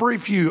 can we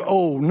brief you,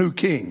 new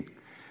king?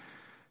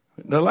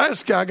 The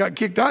last guy got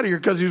kicked out of here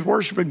because he was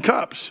worshiping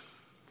cups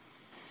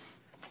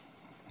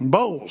and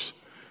bowls.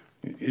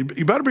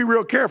 You better be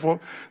real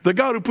careful. The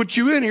God who put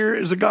you in here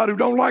is a God who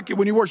don't like it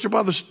when you worship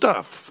other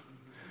stuff,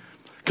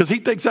 because he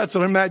thinks that's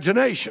an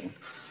imagination.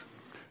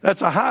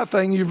 That's a high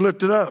thing you've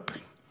lifted up.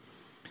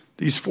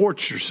 These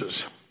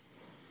fortresses.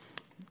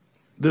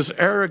 This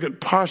arrogant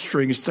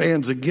posturing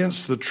stands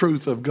against the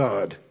truth of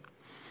God.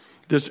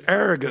 This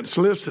arrogance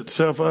lifts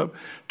itself up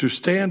to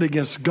stand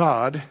against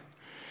God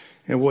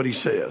and what he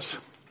says.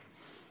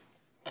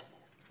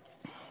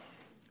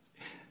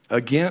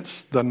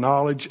 Against the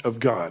knowledge of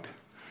God.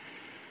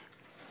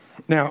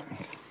 Now,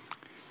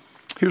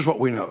 here's what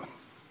we know.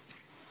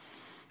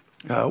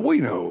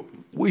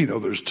 We know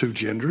there's two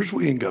genders.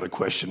 We ain't got to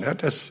question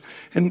that.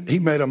 And he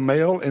made a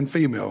male and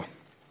female.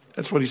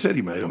 That's what he said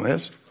he made them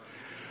as.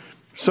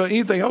 So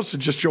anything else is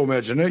just your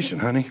imagination,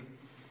 honey.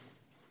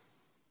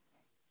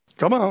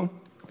 Come on.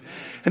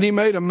 And he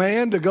made a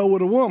man to go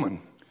with a woman.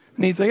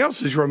 And anything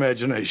else is your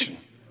imagination.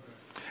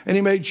 And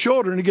he made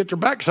children to get their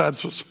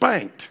backsides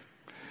spanked.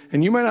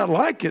 And you may not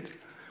like it,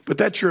 but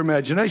that's your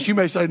imagination. You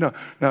may say, no,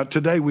 now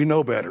today we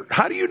know better.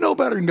 How do you know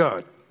better than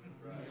God?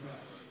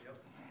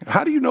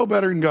 How do you know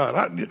better than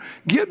God?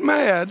 Get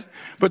mad,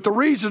 but the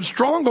reason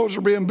strongholds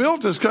are being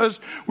built is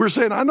because we're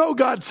saying, I know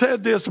God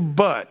said this,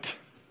 but.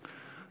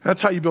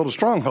 That's how you build a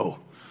stronghold.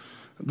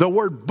 The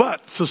word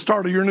but's the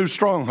start of your new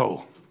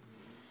stronghold.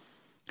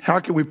 How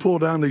can we pull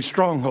down these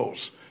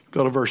strongholds?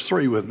 Go to verse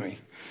 3 with me.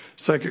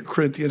 2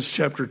 Corinthians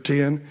chapter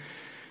 10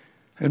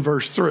 and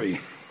verse 3.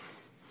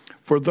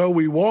 For though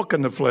we walk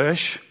in the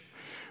flesh,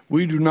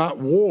 We do not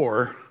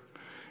war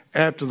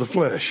after the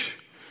flesh.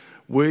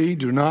 We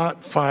do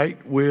not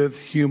fight with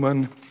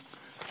human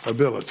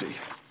ability.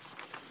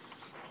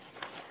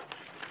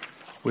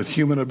 With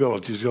human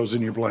abilities goes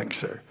in your blanks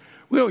there.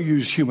 We don't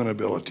use human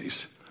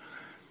abilities.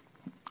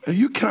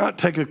 You cannot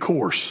take a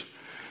course.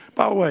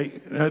 By the way,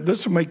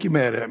 this will make you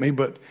mad at me,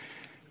 but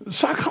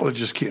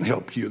psychologists can't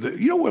help you.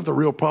 You know what the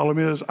real problem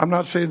is? I'm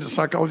not saying that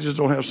psychologists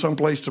don't have some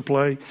place to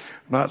play. I'm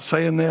not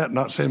saying that. I'm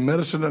not saying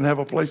medicine doesn't have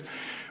a place.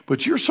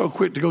 But you're so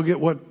quick to go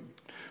get what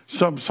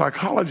some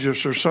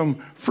psychologist or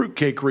some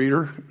fruitcake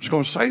reader is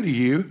going to say to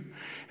you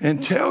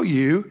and tell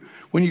you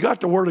when you got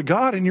the Word of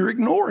God and you're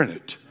ignoring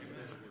it.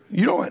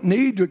 You don't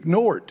need to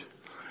ignore it.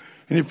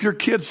 And if your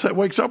kid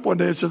wakes up one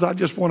day and says, I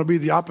just want to be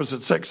the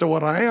opposite sex of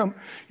what I am,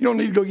 you don't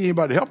need to go get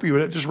anybody to help you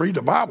with it. Just read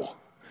the Bible.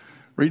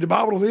 Read the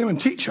Bible to them and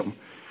teach them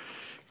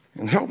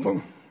and help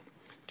them.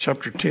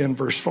 Chapter 10,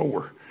 verse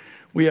 4.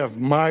 We have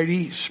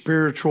mighty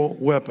spiritual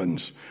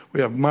weapons. We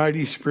have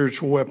mighty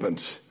spiritual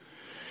weapons.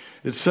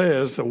 It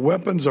says the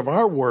weapons of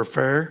our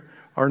warfare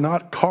are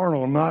not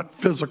carnal, not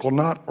physical,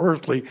 not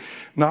earthly,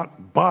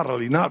 not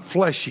bodily, not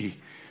fleshy,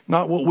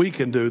 not what we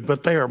can do,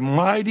 but they are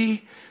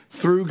mighty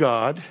through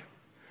God.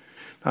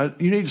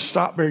 You need to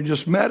stop there and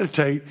just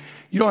meditate.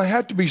 You don't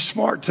have to be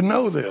smart to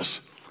know this.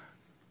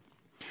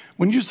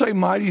 When you say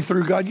mighty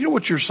through God, you know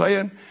what you're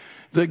saying?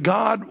 That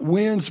God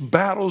wins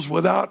battles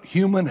without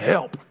human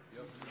help.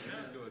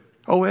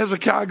 Oh,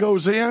 Hezekiah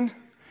goes in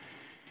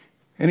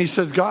and he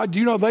says, God,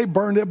 you know they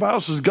burned everybody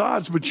else's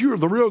gods, but you're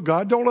the real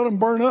God. Don't let them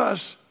burn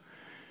us.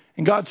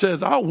 And God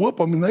says, I'll whoop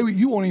them and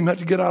you won't even have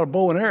to get out a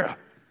bow and arrow.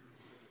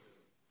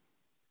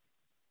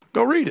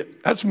 Go read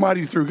it. That's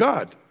mighty through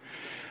God.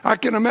 I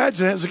can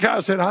imagine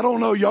Hezekiah said, I don't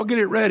know, y'all get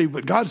it ready,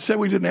 but God said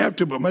we didn't have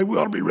to, but maybe we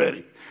ought to be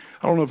ready.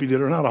 I don't know if he did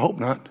or not. I hope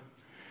not.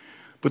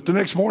 But the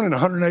next morning,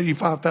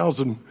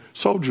 185,000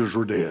 soldiers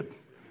were dead,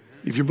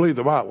 if you believe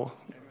the Bible,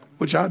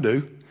 which I do.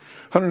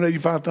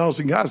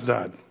 185,000 guys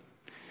died.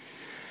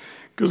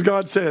 Because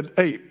God said,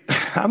 hey,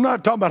 I'm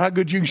not talking about how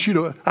good you can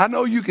shoot. I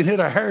know you can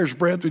hit a hair's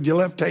breadth with your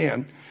left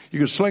hand.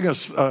 You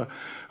can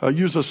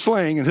use a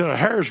sling and hit a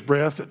hair's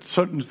breadth at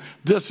certain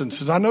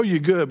distances. I know you're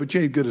good, but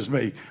you ain't good as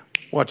me.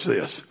 Watch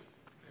this.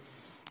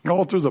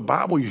 All through the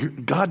Bible,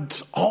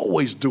 God's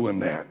always doing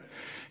that.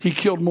 He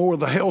killed more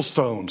of the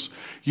hailstones.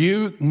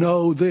 You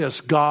know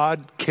this.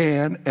 God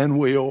can and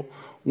will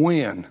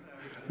win.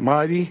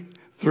 Mighty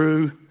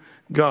through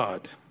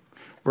God.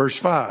 Verse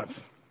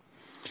 5.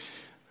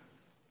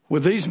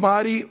 With these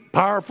mighty,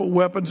 powerful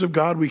weapons of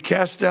God, we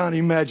cast down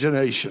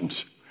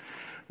imaginations,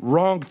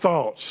 wrong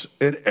thoughts,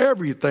 and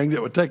everything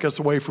that would take us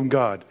away from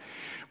God.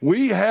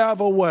 We have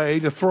a way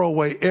to throw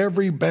away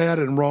every bad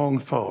and wrong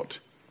thought.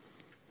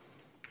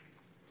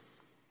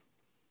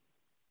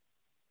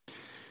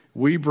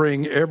 We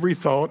bring every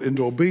thought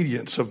into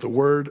obedience of the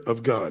Word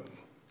of God.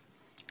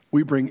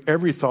 We bring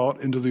every thought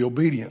into the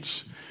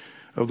obedience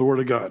of the Word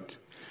of God.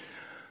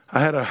 I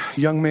had a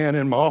young man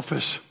in my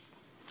office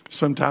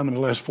sometime in the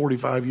last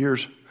 45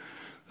 years.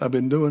 I've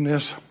been doing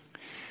this.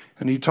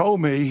 And he told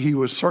me he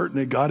was certain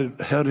that God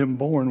had him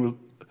born with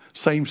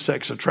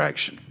same-sex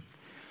attraction.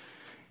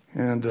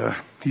 And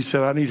he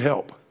said, I need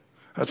help.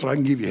 I said, I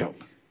can give you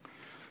help.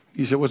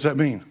 He said, what's that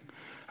mean?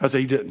 I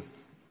said, he didn't.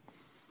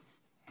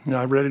 And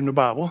I read in the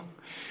Bible.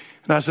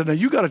 And I said, now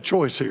you got a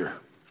choice here.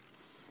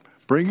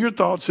 Bring your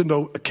thoughts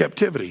into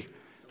captivity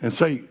and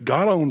say,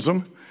 God owns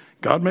them.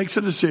 God makes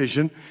a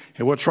decision.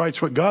 And what's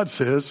right's what God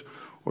says.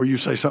 Or you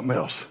say something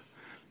else.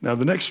 Now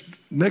the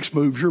next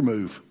move's your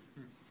move.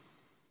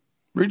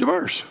 Read the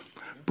verse.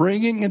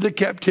 Bringing into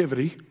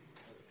captivity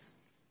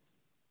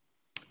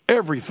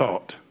every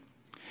thought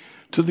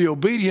to the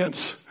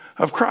obedience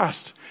of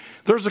Christ.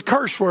 There's a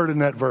curse word in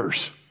that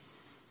verse.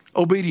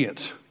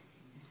 Obedience.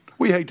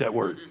 We hate that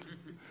word.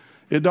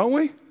 Don't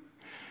we?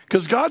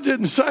 Because God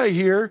didn't say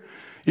here,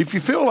 if you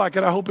feel like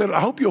it, I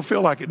hope you'll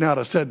feel like it now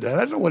that I said that.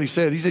 That's not what he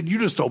said. He said, you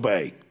just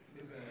obey.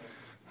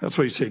 That's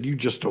what he said. You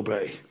just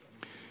obey.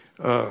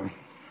 By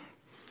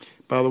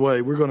the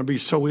way, we're going to be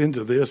so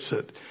into this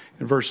that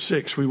in verse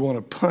 6, we want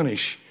to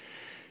punish.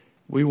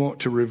 We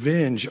want to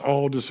revenge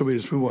all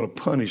disobedience. We want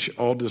to punish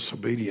all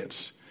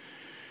disobedience.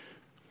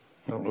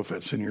 I don't know if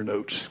that's in your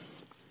notes.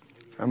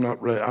 I'm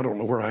not ready. I don't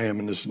know where I am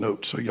in this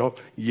note, so y'all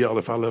yell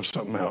if I left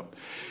something out.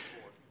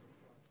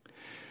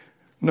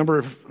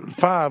 Number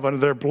 5, under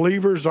there,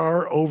 believers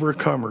are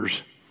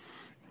overcomers.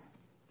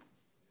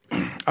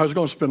 I was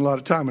going to spend a lot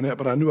of time on that,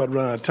 but I knew I'd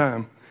run out of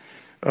time.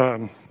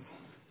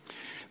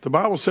 The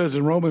Bible says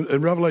in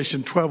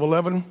Revelation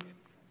 12:11,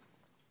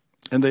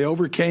 and they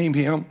overcame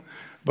him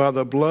by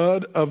the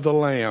blood of the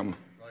Lamb,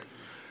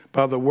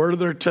 by the word of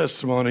their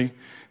testimony,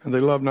 and they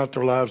loved not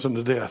their lives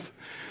unto death.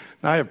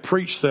 Now, I have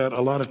preached that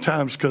a lot of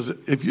times because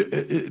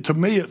to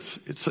me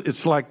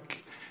it's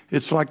like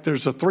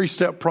there's a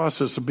 3-step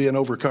process of being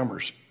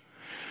overcomers.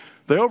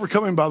 They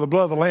overcome him by the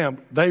blood of the Lamb.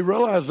 They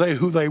realized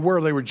who they were.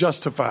 They were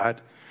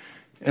justified,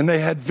 and they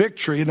had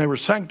victory, and they were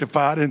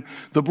sanctified, and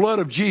the blood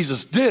of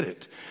Jesus did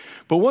it.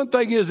 But one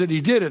thing is that he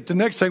did it. The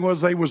next thing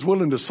was they was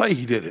willing to say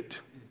he did it.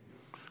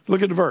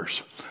 Look at the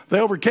verse. They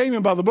overcame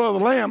him by the blood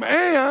of the Lamb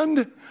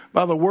and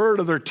by the word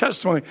of their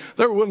testimony.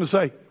 They were willing to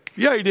say,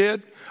 yeah, he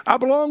did. I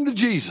belong to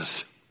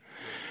Jesus.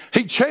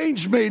 He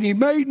changed me and he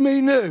made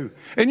me new.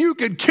 And you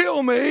could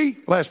kill me,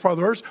 last part of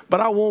the verse, but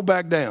I won't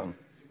back down.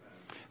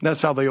 And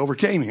that's how they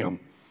overcame him.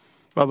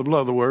 By the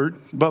blood of the word,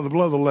 by the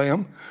blood of the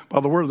Lamb, by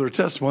the word of their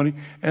testimony,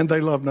 and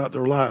they loved not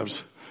their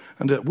lives.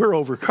 And that we're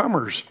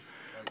overcomers.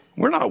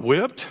 We're not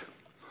whipped.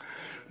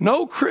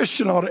 No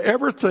Christian ought to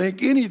ever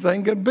think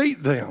anything can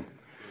beat them.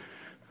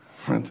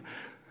 And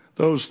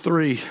those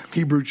three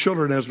Hebrew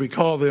children, as we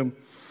call them,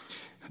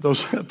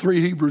 those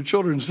three Hebrew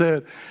children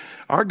said,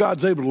 our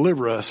God's able to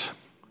deliver us.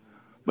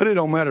 But it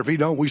don't matter if he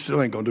don't, we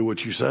still ain't going to do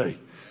what you say.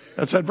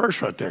 That's that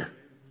verse right there.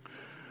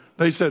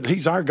 They said,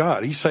 he's our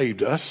God. He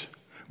saved us.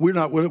 We're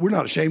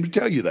not ashamed to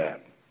tell you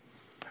that.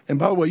 And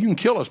by the way, you can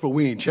kill us, but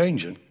we ain't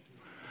changing.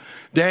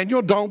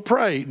 Daniel, don't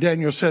pray.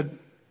 Daniel said,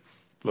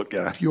 look,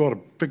 guy, you ought to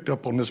have picked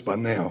up on this by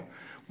now.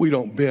 We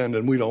don't bend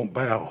and we don't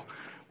bow.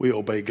 We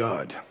obey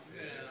God.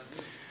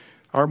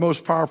 Our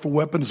most powerful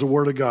weapon is the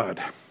word of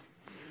God.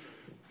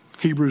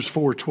 Hebrews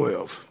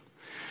 4:12.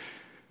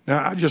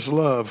 Now, I just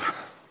love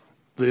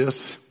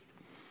this.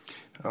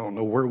 I don't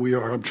know where we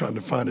are. I'm trying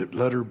to find it.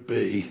 Letter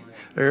B.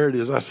 There it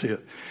is. I see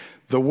it.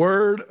 The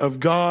word of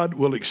God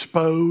will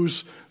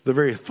expose the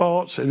very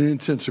thoughts and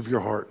intents of your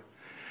heart.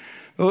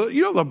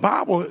 You know, the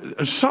Bible,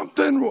 there's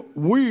something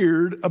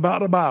weird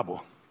about the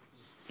Bible.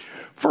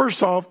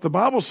 First off, the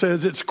Bible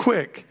says it's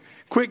quick.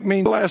 Quick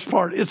means the last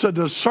part. It's a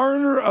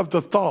discerner of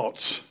the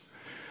thoughts.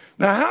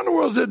 Now, how in the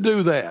world does it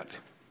do that?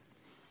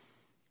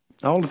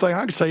 The only thing I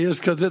can say is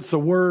because it's the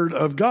word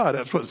of God.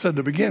 That's what it said in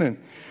the beginning.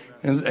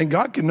 And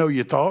God can know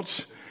your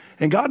thoughts.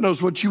 And God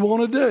knows what you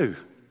want to do.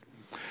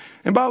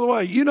 And by the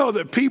way, you know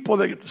that people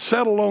that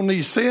settle on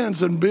these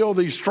sins and build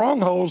these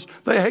strongholds,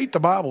 they hate the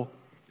Bible.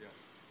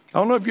 I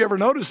don't know if you ever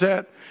noticed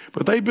that,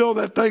 but they build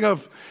that thing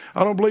of,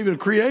 I don't believe in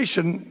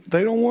creation.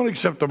 They don't want to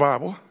accept the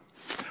Bible.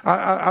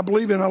 I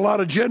believe in a lot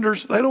of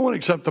genders. They don't want to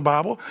accept the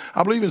Bible.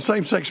 I believe in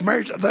same-sex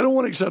marriage. They don't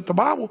want to accept the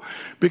Bible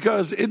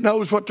because it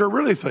knows what they're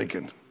really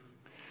thinking.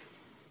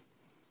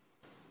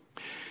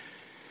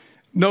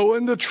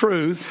 Knowing the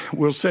truth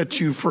will set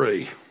you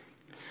free.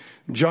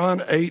 John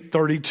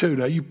 8:32.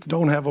 Now, you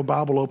don't have a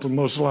Bible open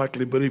most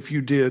likely, but if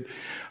you did,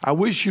 I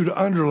wish you to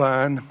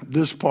underline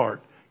this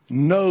part.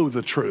 Know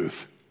the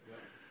truth.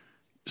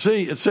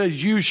 See, it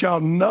says you shall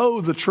know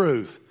the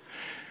truth.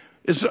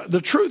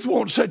 The truth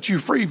won't set you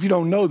free if you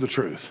don't know the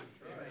truth.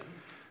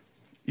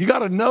 You got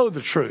to know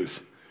the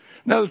truth.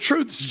 Now, the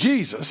truth is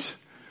Jesus,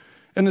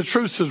 and the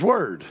truth is his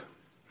word.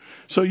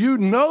 So you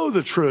know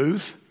the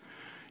truth.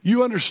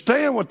 You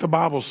understand what the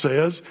Bible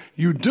says.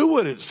 You do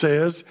what it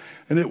says,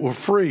 and it will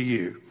free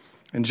you.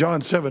 And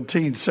John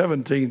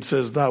 17:17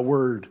 says, thy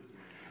word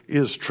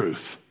is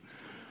truth.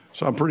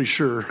 So I'm pretty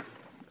sure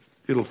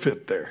it'll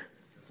fit there.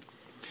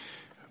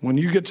 When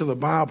you get to the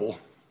Bible,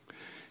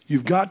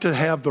 you've got to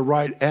have the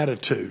right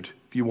attitude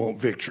if you want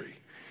victory.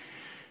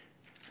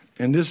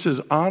 And this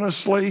is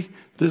probably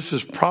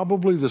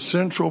the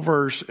central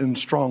verse in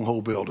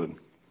stronghold building.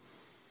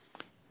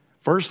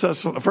 1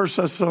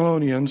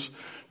 Thessalonians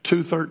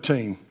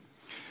 2:13.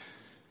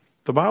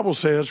 The Bible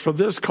says, for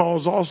this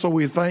cause also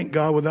we thank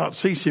God without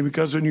ceasing,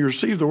 because when you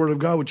received the word of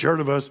God which you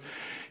heard of us,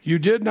 you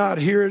did not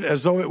hear it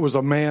as though it was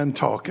a man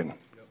talking.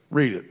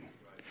 Read it.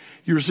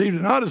 You received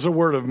it not as a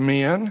word of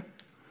men,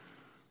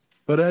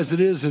 but as it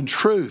is in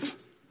truth.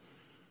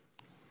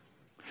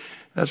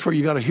 That's where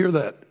you got to hear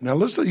that. Now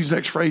listen to these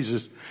next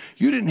phrases.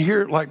 You didn't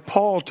hear it like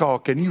Paul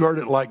talking. You heard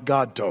it like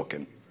God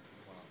talking.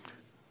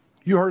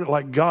 You heard it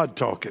like God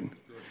talking.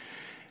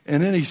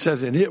 And then he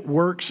says, and it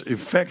works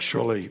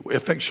effectually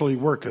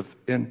worketh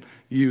in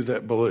you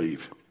that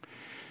believe.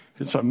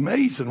 It's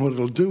amazing what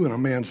it'll do in a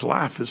man's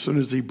life as soon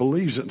as he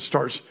believes it and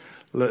starts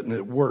letting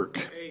it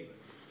work.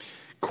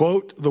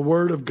 Quote the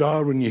word of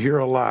God when you hear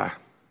a lie.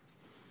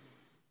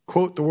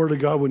 Quote the word of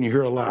God when you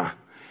hear a lie.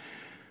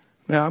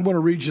 Now, I'm going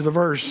to read you the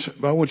verse,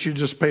 but I want you to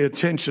just pay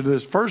attention to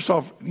this. First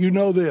off, you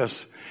know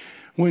this.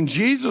 When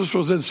Jesus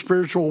was in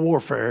spiritual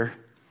warfare,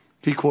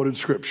 he quoted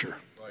Scripture.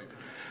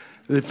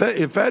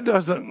 If that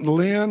doesn't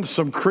lend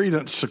some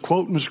credence to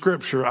quoting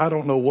Scripture, I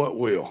don't know what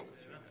will.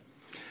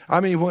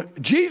 I mean,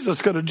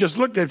 Jesus could have just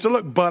looked at him and said,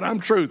 look, bud, I'm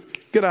truth.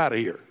 Get out of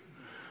here.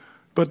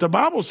 But the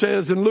Bible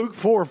says in Luke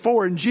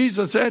 4:4, and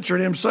Jesus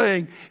answered him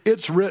saying,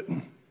 it's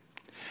written.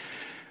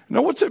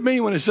 Now, what's it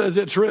mean when it says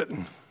it's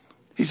written?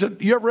 He said,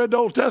 you ever read the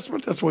Old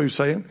Testament? That's what he was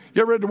saying.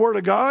 You ever read the Word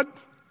of God?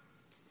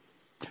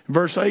 In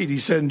verse 8, he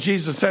said, and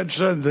Jesus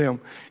answered unto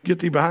them, get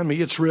thee behind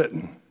me, it's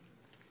written.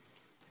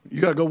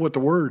 You got to go what the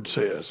Word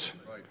says.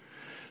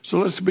 So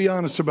let's be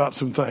honest about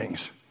some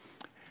things.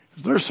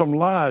 There's some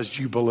lies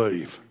you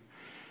believe.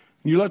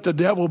 You let the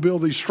devil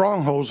build these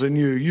strongholds in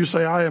you. You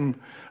say,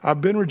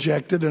 I've been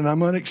rejected and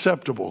I'm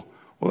unacceptable.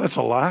 Well, that's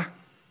a lie.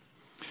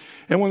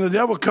 And when the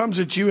devil comes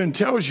at you and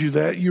tells you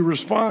that, you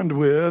respond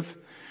with,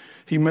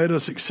 he made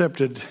us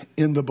accepted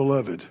in the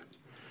beloved.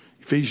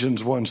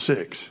 Ephesians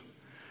 1:6.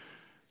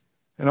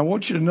 And I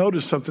want you to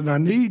notice something. I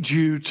need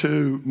you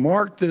to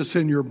mark this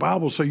in your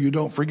Bible so you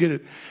don't forget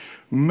it.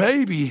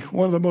 Maybe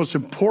one of the most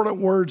important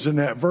words in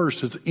that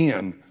verse is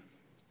in.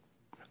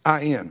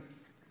 I-N.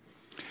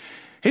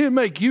 He didn't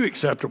make you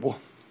acceptable.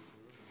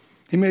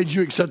 He made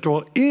you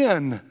acceptable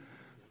in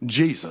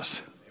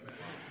Jesus.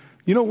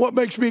 You know what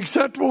makes me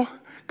acceptable?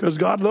 Because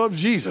God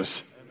loves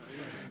Jesus.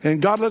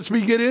 And God lets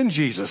me get in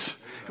Jesus.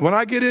 When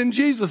I get in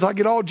Jesus, I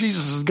get all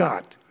Jesus has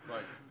got.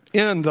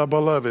 In the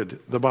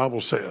beloved, the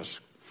Bible says.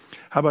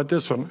 How about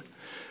this one?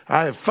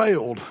 I have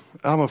failed.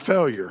 I'm a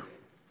failure.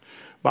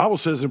 Bible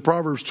says in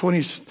Proverbs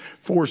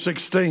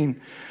 24:16,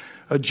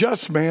 a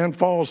just man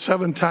falls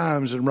 7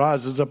 times and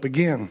rises up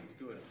again.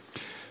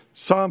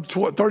 Psalm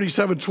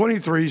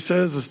 37:23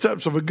 says, the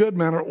steps of a good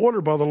man are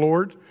ordered by the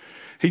Lord.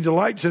 He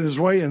delights in his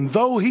way, and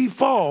though he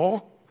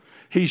fall,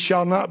 he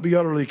shall not be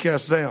utterly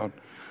cast down.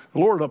 The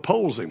Lord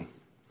upholds him.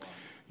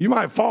 You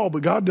might fall,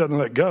 but God doesn't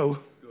let go.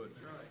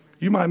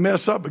 You might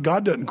mess up, but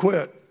God doesn't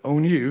quit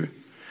on you.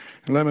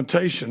 In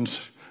Lamentations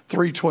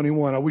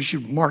 3:21, I wish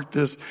you'd mark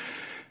this.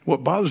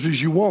 What bothers me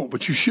is you won't,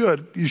 but you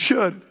should. You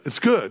should. It's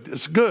good.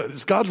 It's good.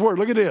 It's God's word.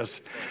 Look at this.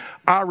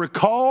 I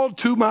recall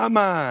to my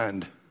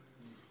mind.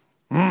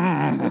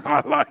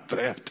 I like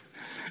that.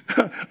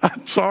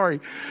 I'm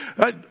sorry.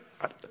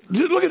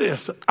 Look at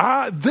this.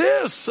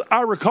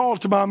 I recall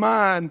to my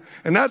mind,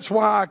 and that's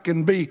why I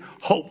can be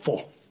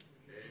hopeful.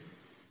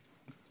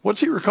 What's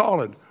he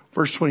recalling?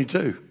 Verse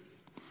 22.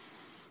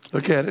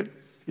 Look at it.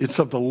 It's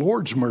of the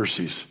Lord's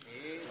mercies.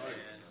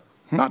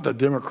 Not the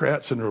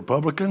Democrats and the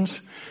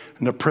Republicans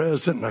and the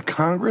president and the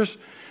Congress,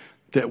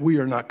 that we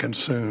are not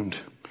consumed.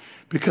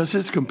 Because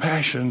his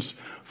compassions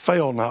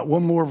fail not.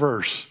 One more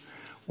verse.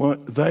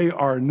 They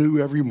are new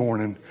every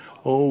morning.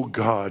 Oh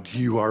God,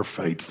 you are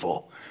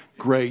faithful.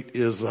 Great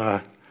is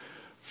thy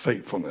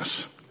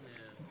faithfulness.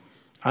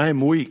 I am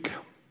weak.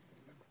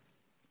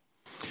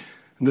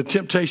 And the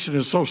temptation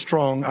is so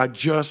strong, I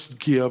just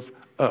give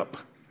up.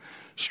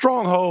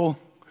 Stronghold.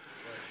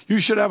 You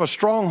should have a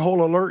stronghold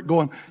alert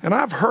going. And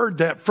I've heard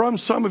that from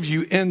some of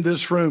you in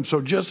this room, so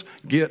just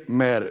get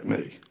mad at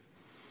me.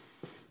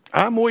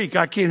 I'm weak.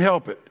 I can't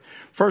help it.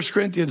 1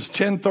 Corinthians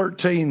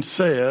 10:13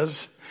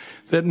 says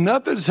that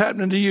nothing's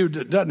happening to you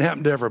that doesn't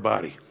happen to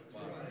everybody.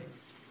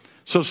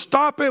 So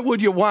stop it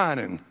with your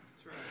whining.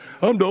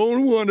 I'm the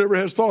only one that ever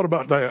has thought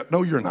about that.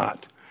 No, you're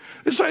not.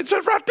 It says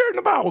right there in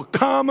the Bible,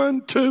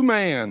 common to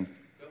man.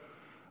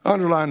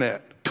 Underline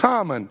that.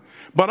 Common.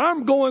 But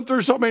I'm going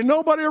through something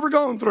nobody ever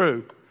gone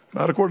through.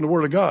 Not according to the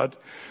Word of God.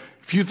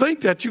 If you think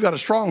that, you got a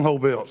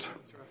stronghold built.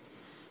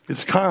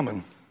 It's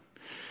common.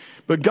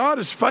 But God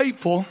is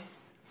faithful.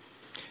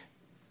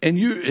 And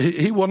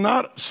he will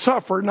not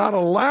suffer, not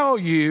allow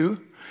you.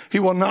 He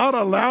will not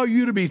allow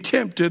you to be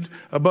tempted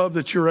above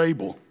that you're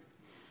able.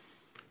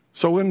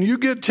 So when you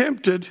get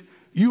tempted,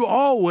 you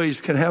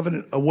always can have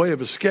a way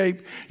of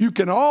escape. You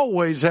can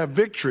always have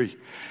victory.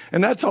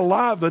 And that's a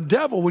lie of the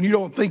devil when you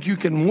don't think you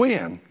can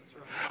win.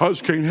 I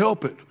just can't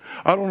help it.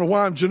 I don't know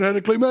why I'm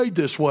genetically made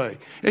this way.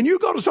 And you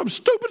go to some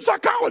stupid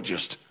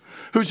psychologist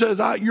who says,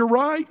 you're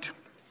right.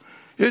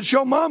 It's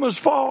your mama's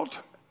fault.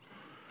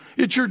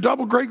 It's your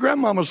double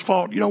great-grandmama's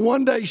fault. You know,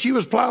 one day she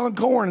was plowing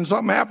corn and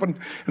something happened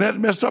and that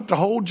messed up the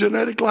whole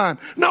genetic line.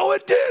 No,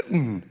 it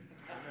didn't.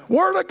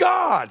 Word of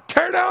God.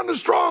 Tear down the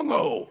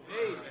stronghold.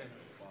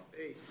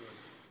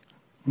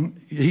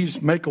 He's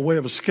make a way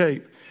of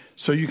escape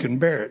so you can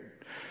bear it.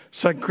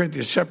 2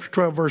 Corinthians chapter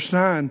 12, verse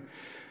 9.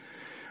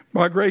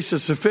 My grace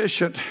is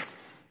sufficient.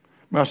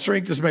 My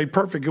strength is made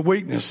perfect in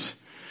weakness.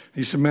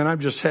 He said, man,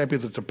 I'm just happy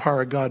that the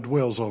power of God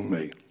dwells on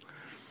me.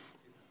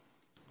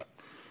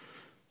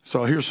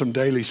 So here's some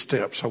daily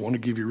steps I want to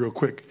give you real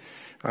quick.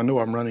 I know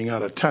I'm running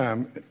out of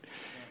time.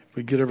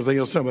 We get everything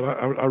else done, but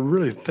I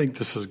really think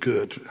this is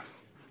good.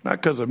 Not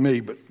because of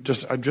me, but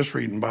I'm just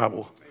reading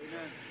Bible.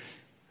 Amen.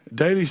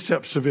 Daily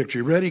steps to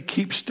victory. Ready?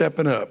 Keep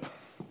stepping up.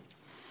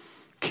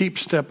 Keep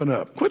stepping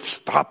up. Quit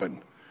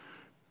stopping.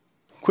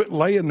 Quit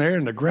laying there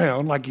in the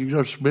ground like you've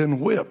just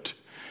been whipped.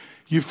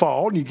 You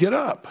fall and you get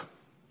up.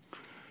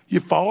 You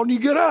fall and you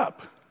get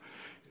up.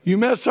 You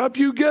mess up,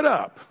 you get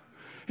up.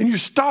 And you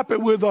stop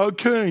it with, I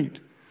can't.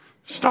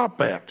 Stop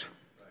that.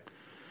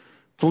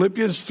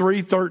 Philippians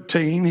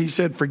 3:13, he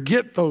said,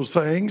 forget those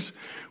things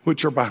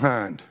which are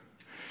behind.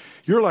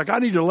 You're like, I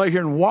need to lay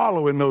here and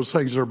wallow in those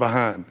things that are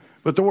behind.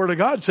 But the Word of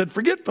God said,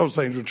 forget those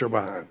things which are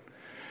behind.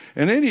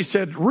 And then he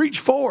said,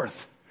 reach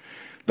forth.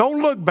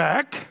 Don't look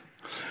back.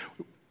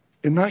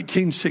 In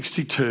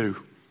 1962,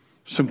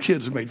 some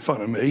kids made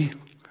fun of me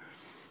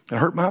and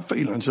hurt my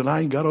feelings, and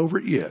I ain't got over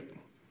it yet.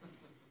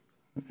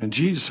 And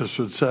Jesus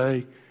would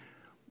say,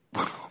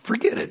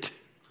 forget it.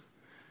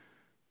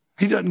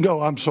 He doesn't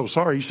go, I'm so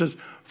sorry. He says,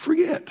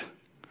 forget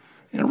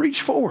and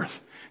reach forth.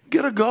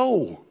 Get a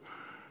goal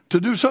to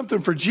do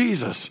something for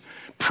Jesus.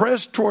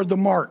 Press toward the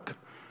mark,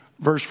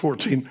 verse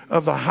 14,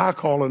 of the high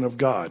calling of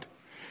God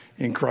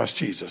in Christ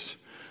Jesus.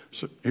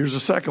 So here's the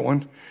second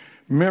one.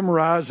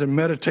 Memorize and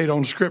meditate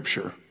on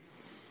Scripture.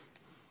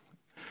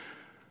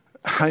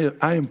 I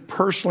am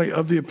personally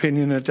of the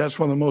opinion that that's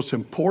one of the most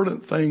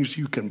important things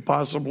you can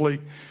possibly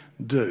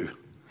do.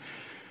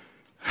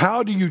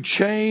 How do you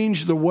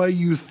change the way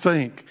you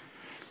think?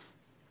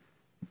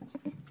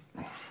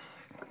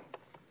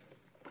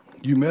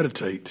 You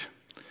meditate.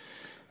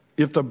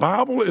 If the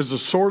Bible is the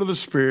sword of the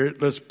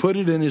Spirit, let's put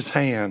it in his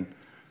hand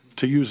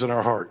to use in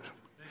our heart.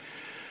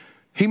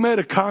 He made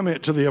a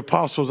comment to the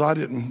apostles. I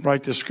didn't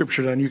write this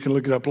scripture down. You can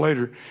look it up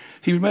later.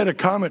 He made a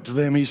comment to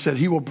them. He said,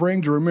 he will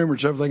bring to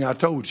remembrance everything I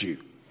told you.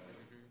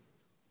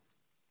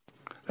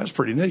 That's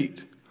pretty neat.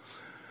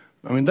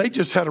 I mean, they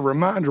just had a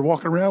reminder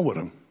walking around with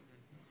them.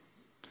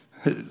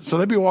 So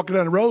they'd be walking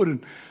down the road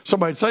and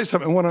somebody'd say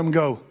something and one of them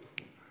go,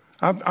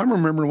 I'm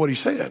remembering what he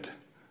said.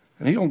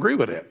 And he don't agree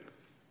with that.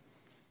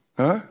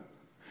 Huh?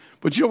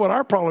 But you know what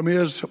our problem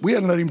is? We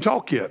hadn't let him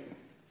talk yet.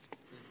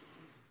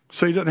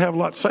 So he doesn't have a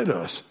lot to say to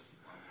us.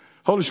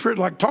 Holy Spirit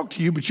would like to talk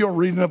to you, but you don't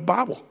read enough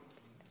Bible.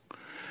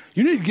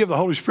 You need to give the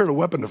Holy Spirit a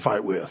weapon to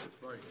fight with.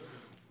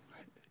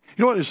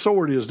 You know what his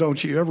sword is,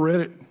 don't you? You ever read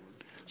it?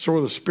 Sword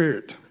of the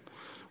Spirit,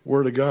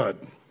 Word of God.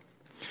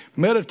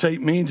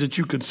 Meditate means that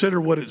you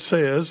consider what it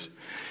says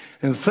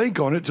and think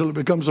on it till it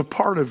becomes a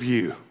part of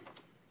you.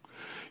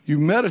 You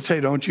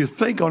meditate on it, you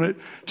think on it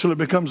till it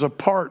becomes a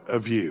part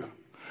of you.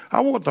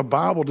 I want the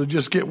Bible to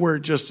just get where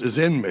it just is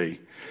in me.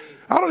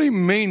 I don't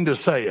even mean to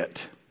say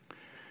it.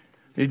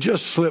 It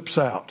just slips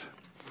out.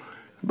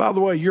 By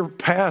the way, your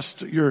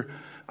past, your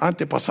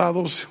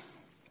antepasados,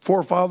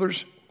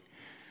 forefathers,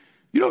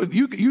 you know,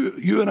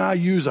 you and I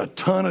use a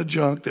ton of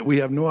junk that we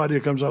have no idea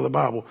comes out of the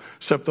Bible,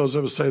 except those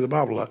of us say the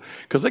Bible a lot.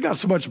 Because they got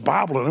so much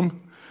Bible in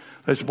them.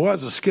 They say, boy,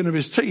 that's the skin of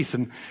his teeth.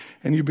 And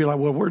you'd be like,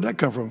 well, where'd that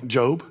come from?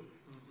 Job.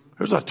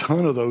 There's a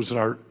ton of those in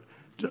our,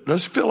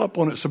 let's fill up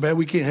on it so bad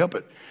we can't help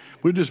it.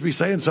 We'd just be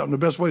saying something. The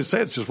best way to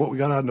say it is just what we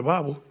got out in the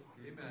Bible.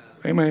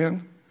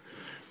 Amen.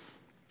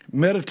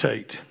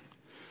 Meditate.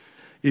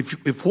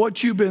 If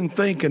what you've been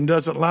thinking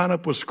doesn't line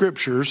up with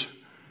scriptures,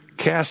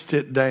 cast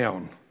it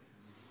down.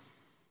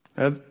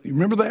 You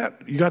remember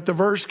that? You got the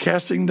verse,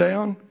 casting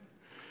down?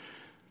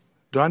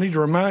 Do I need to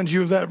remind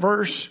you of that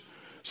verse?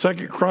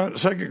 2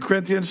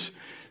 Corinthians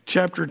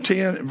chapter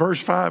 10,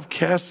 verse 5,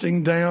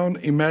 casting down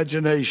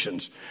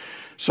imaginations.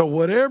 So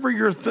whatever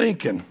you're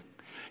thinking,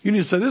 you need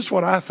to say, this is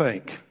what I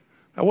think.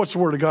 Now, what's the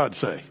Word of God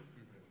say?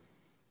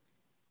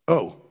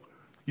 Oh,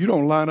 you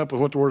don't line up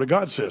with what the Word of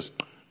God says.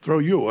 Throw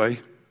you away.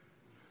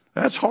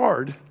 That's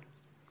hard.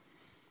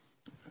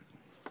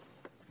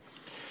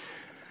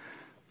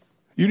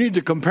 You need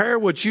to compare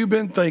what you've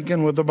been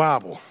thinking with the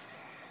Bible.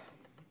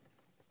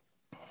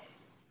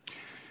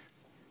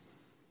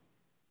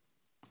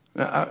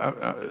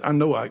 I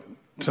know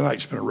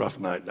tonight's been a rough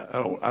night.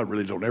 I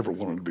really don't ever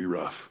want it to be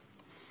rough.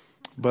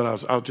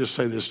 But I'll just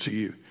say this to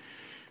you.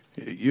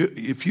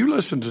 If you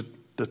listen to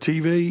the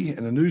TV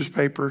and the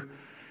newspaper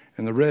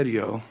and the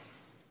radio,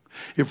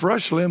 if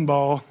Rush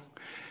Limbaugh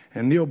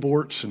and Neil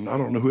Bortz and I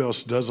don't know who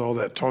else does all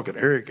that talking,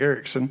 Eric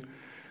Erickson,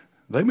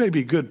 they may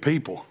be good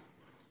people,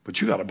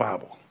 but you got a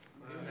Bible.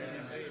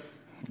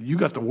 You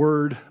got the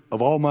Word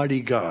of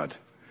Almighty God.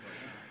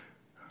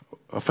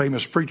 A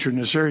famous preacher in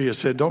this area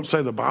said, don't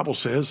say the Bible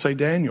says, say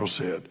Daniel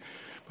said.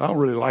 I don't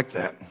really like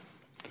that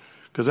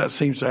because that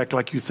seems to act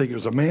like you think it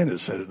was a man that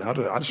said it. I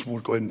just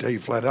want to go ahead and tell you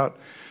flat out.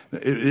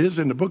 It is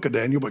in the book of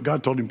Daniel, but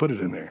God told him to put it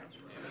in there.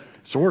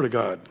 It's the Word of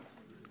God.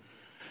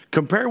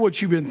 Compare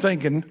what you've been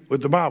thinking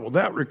with the Bible.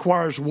 That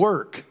requires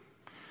work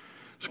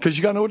because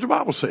you got to know what the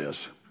Bible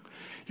says.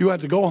 You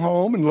have to go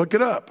home and look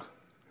it up.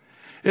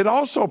 It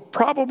also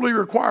probably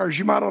requires,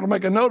 you might ought to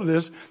make a note of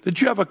this, that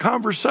you have a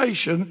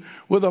conversation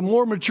with a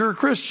more mature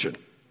Christian.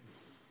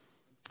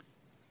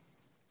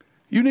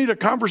 You need a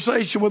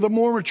conversation with a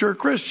more mature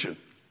Christian.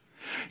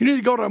 You need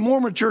to go to a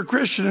more mature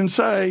Christian and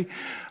say,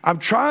 I'm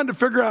trying to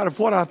figure out if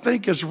what I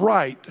think is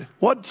right.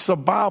 What's the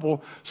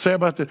Bible say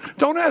about that?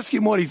 Don't ask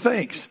him what he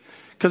thinks,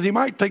 because he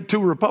might think too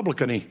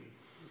Republican-y,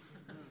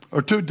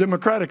 or too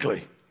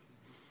democratically,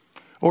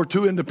 or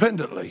too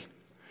independently.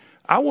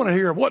 I want to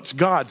hear what's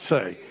God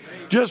say.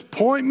 Just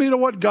point me to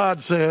what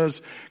God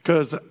says,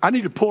 because I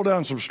need to pull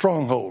down some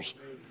strongholds.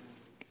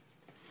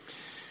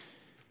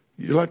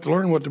 You like to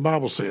learn what the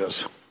Bible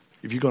says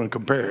if you're going to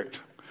compare it.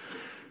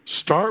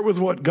 Start with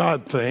what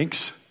God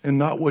thinks and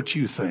not what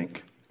you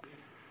think.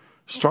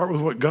 Start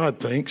with what God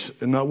thinks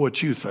and not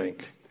what you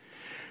think.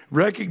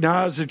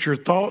 Recognize that your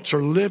thoughts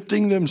are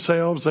lifting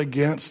themselves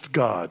against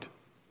God.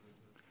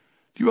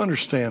 Do you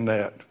understand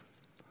that?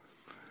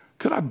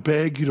 Could I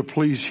beg you to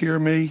please hear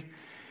me?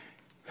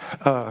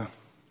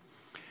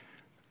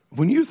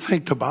 When you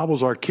think the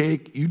Bible's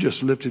archaic, you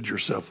just lifted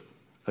yourself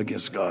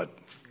against God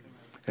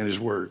and His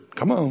Word.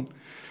 Come on. You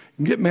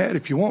can get mad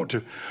if you want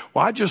to.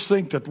 Well, I just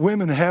think that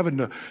women having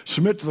to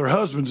submit to their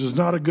husbands is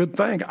not a good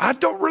thing. I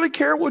don't really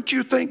care what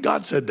you think.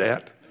 God said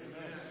that.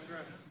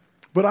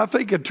 But I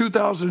think in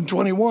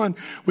 2021,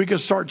 we can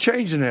start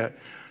changing that.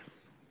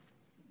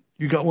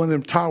 You got one of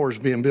them towers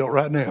being built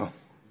right now.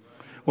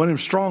 One of them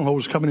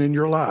strongholds coming in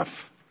your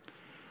life.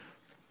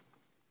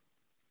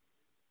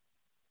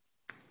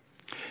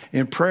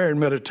 in prayer and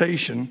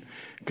meditation,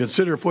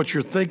 consider if what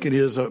you're thinking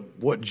is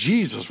what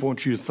Jesus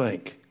wants you to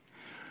think.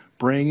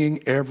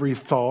 Bringing every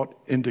thought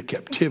into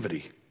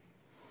captivity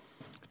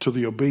to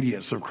the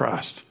obedience of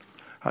Christ.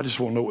 I just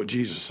want to know what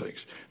Jesus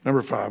thinks.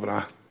 Number 5,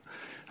 and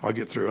I'll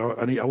get through.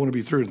 I want to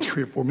be through in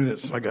 3 or 4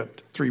 minutes. I got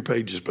 3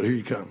 pages, but here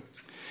you come.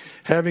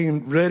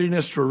 Having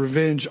readiness to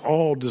revenge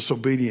all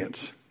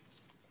disobedience.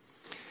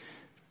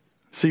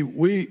 See,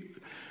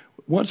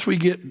 once we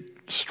get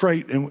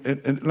straight,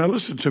 and now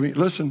listen to me.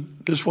 Listen,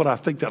 this is what I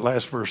think that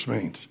last verse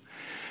means.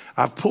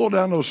 I've pulled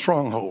down those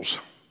strongholds,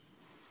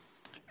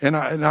 and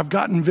I've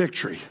gotten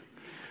victory.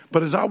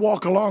 But as I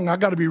walk along, I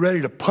got to be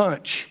ready to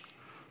punch,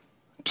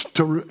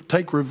 to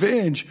take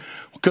revenge,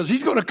 because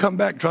he's going to come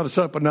back and try to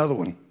set up another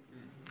one.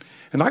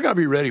 And I got to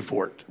be ready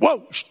for it.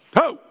 Whoa,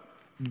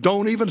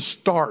 don't even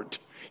start.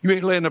 You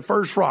ain't laying the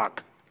first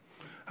rock.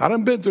 I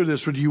done been through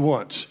this with you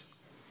once.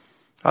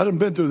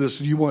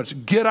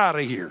 Get out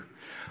of here.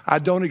 I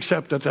don't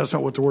accept that. That's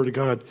not what the Word of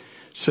God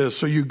says.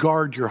 So you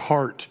guard your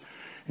heart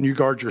and you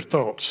guard your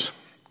thoughts.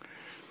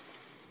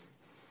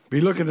 Be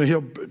looking to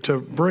him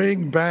to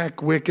bring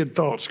back wicked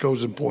thoughts,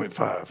 goes in point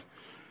 5.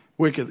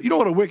 Wicked. You know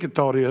what a wicked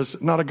thought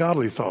is? Not a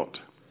godly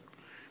thought.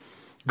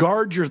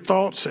 Guard your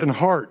thoughts and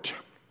heart.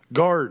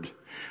 Guard.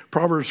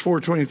 Proverbs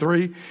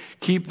 4:23,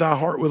 keep thy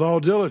heart with all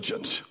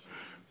diligence,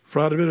 for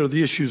out of it are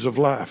the issues of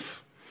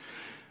life.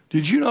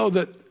 Did you know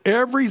that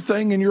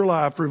everything in your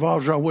life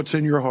revolves around what's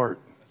in your heart?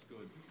 That's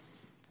good.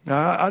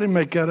 Now, I didn't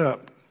make that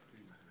up.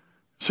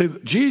 See,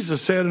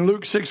 Jesus said in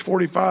Luke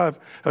 6:45,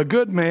 a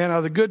good man out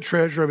of the good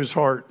treasure of his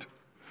heart,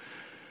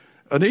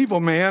 an evil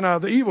man out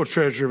of the evil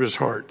treasure of his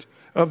heart.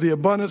 Of the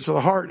abundance of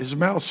the heart, his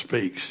mouth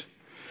speaks.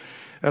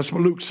 That's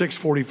Luke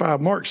 6:45.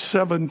 Mark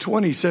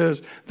 7:20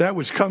 says, that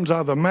which comes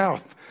out of the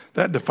mouth,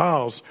 that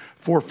defiles.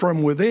 For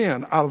from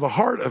within, out of the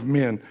heart of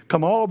men,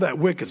 come all that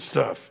wicked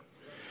stuff.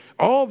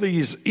 All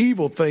these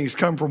evil things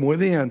come from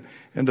within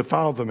and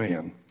defile the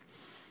man.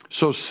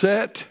 So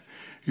set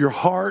your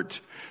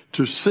heart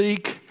to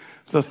seek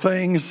the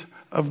things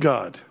of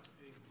God.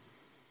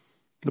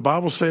 The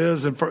Bible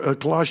says in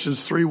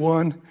Colossians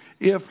 3:1,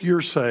 if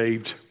you're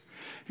saved,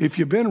 if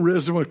you've been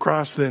risen with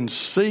Christ, then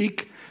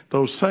seek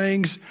those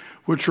things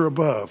which are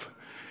above.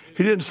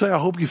 He didn't say, I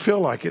hope you feel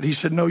like it. He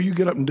said, no, you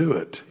get up and do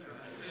it.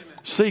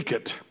 Seek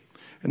it.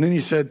 And then he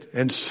said,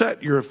 and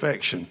set your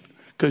affection,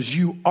 because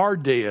you are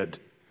dead.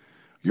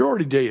 You're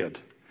already dead.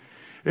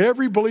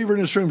 Every believer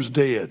in this room is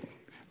dead.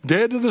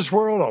 Dead to this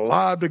world,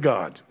 alive to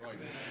God.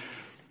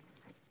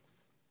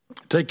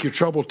 Take your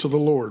trouble to the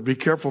Lord. Be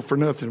careful for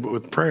nothing, but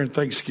with prayer and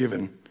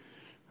thanksgiving.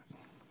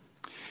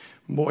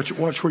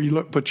 Watch where you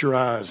look, put your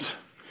eyes.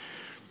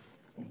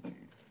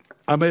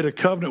 I made a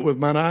covenant with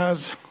mine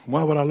eyes.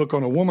 Why would I look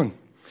on a woman?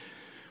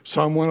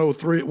 Psalm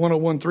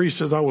 101:3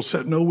 says, I will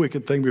set no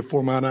wicked thing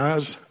before mine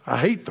eyes. I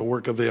hate the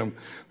work of them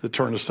that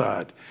turn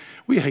aside.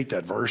 We hate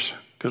that verse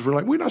because we're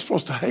like, we're not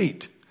supposed to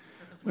hate.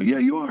 Well, yeah,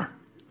 you are.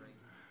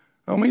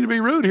 I don't mean to be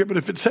rude here, but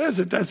if it says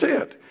it, that's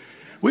it.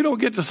 We don't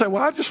get to say,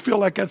 well, I just feel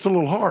like that's a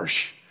little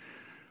harsh.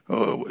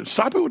 Oh,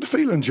 stop it with the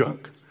feeling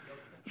junk.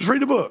 Just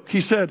read the book.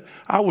 He said,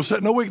 I will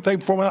set no wicked thing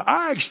before my eyes.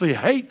 I actually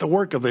hate the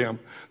work of them.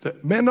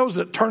 That man, those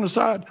that turn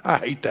aside, I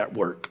hate that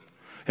work.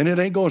 And it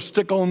ain't going to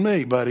stick on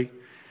me, buddy.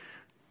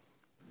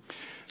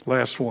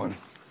 Last one.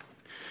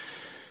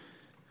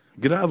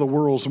 Get out of the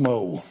world's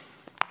mold.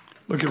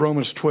 Look at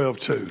Romans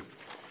 12:2.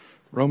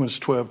 Romans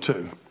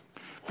 12:2.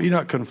 Be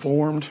not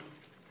conformed,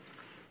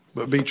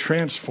 but be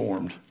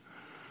transformed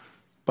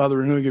by the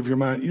renewing of your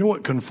mind. You know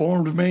what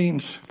conformed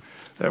means?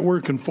 That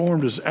word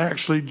conformed is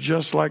actually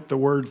just like the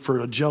word for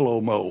a jello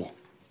mold.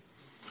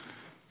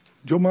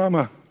 Your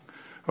mama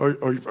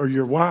or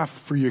your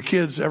wife or your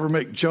kids ever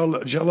make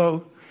jello?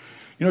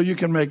 You know, you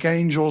can make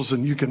angels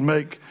and you can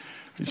make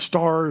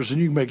stars and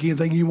you can make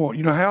anything you want.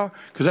 You know how?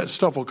 Because that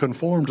stuff will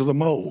conform to the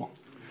mold.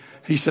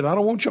 He said, I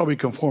don't want y'all to be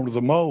conformed to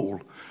the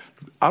mold.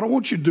 I don't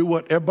want you to do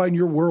what everybody in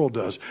your world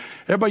does.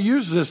 Everybody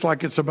uses this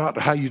like it's about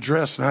how you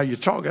dress and how you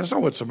talk. That's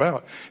not what it's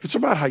about. It's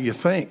about how you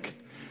think.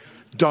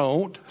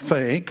 Don't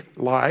think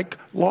like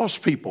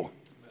lost people.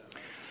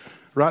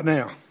 Right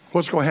now,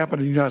 what's going to happen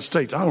in the United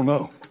States? I don't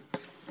know.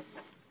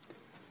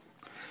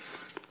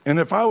 And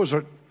if I was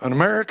an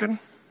American,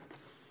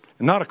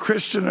 and not a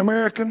Christian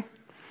American,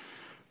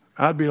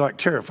 I'd be like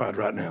terrified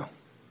right now.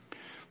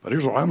 But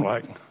here's what I'm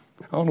like.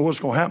 I don't know what's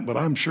going to happen, but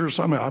I'm sure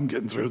somehow I'm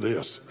getting through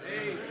this.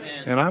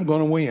 Amen. And I'm going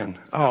to win.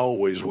 I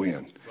always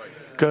win.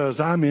 Because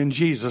I'm in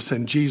Jesus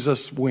and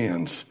Jesus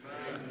wins.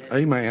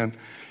 Amen.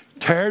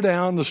 Tear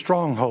down the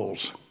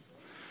strongholds.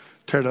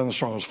 Tear down the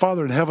strongholds.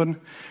 Father in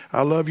heaven,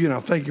 I love you and I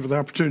thank you for the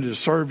opportunity to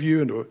serve you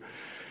and to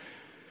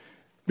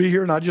be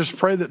here. And I just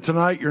pray that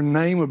tonight your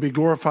name will be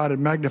glorified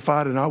and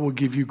magnified, and I will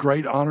give you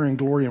great honor and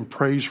glory and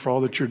praise for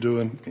all that you're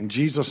doing. In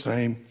Jesus'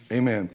 name, amen.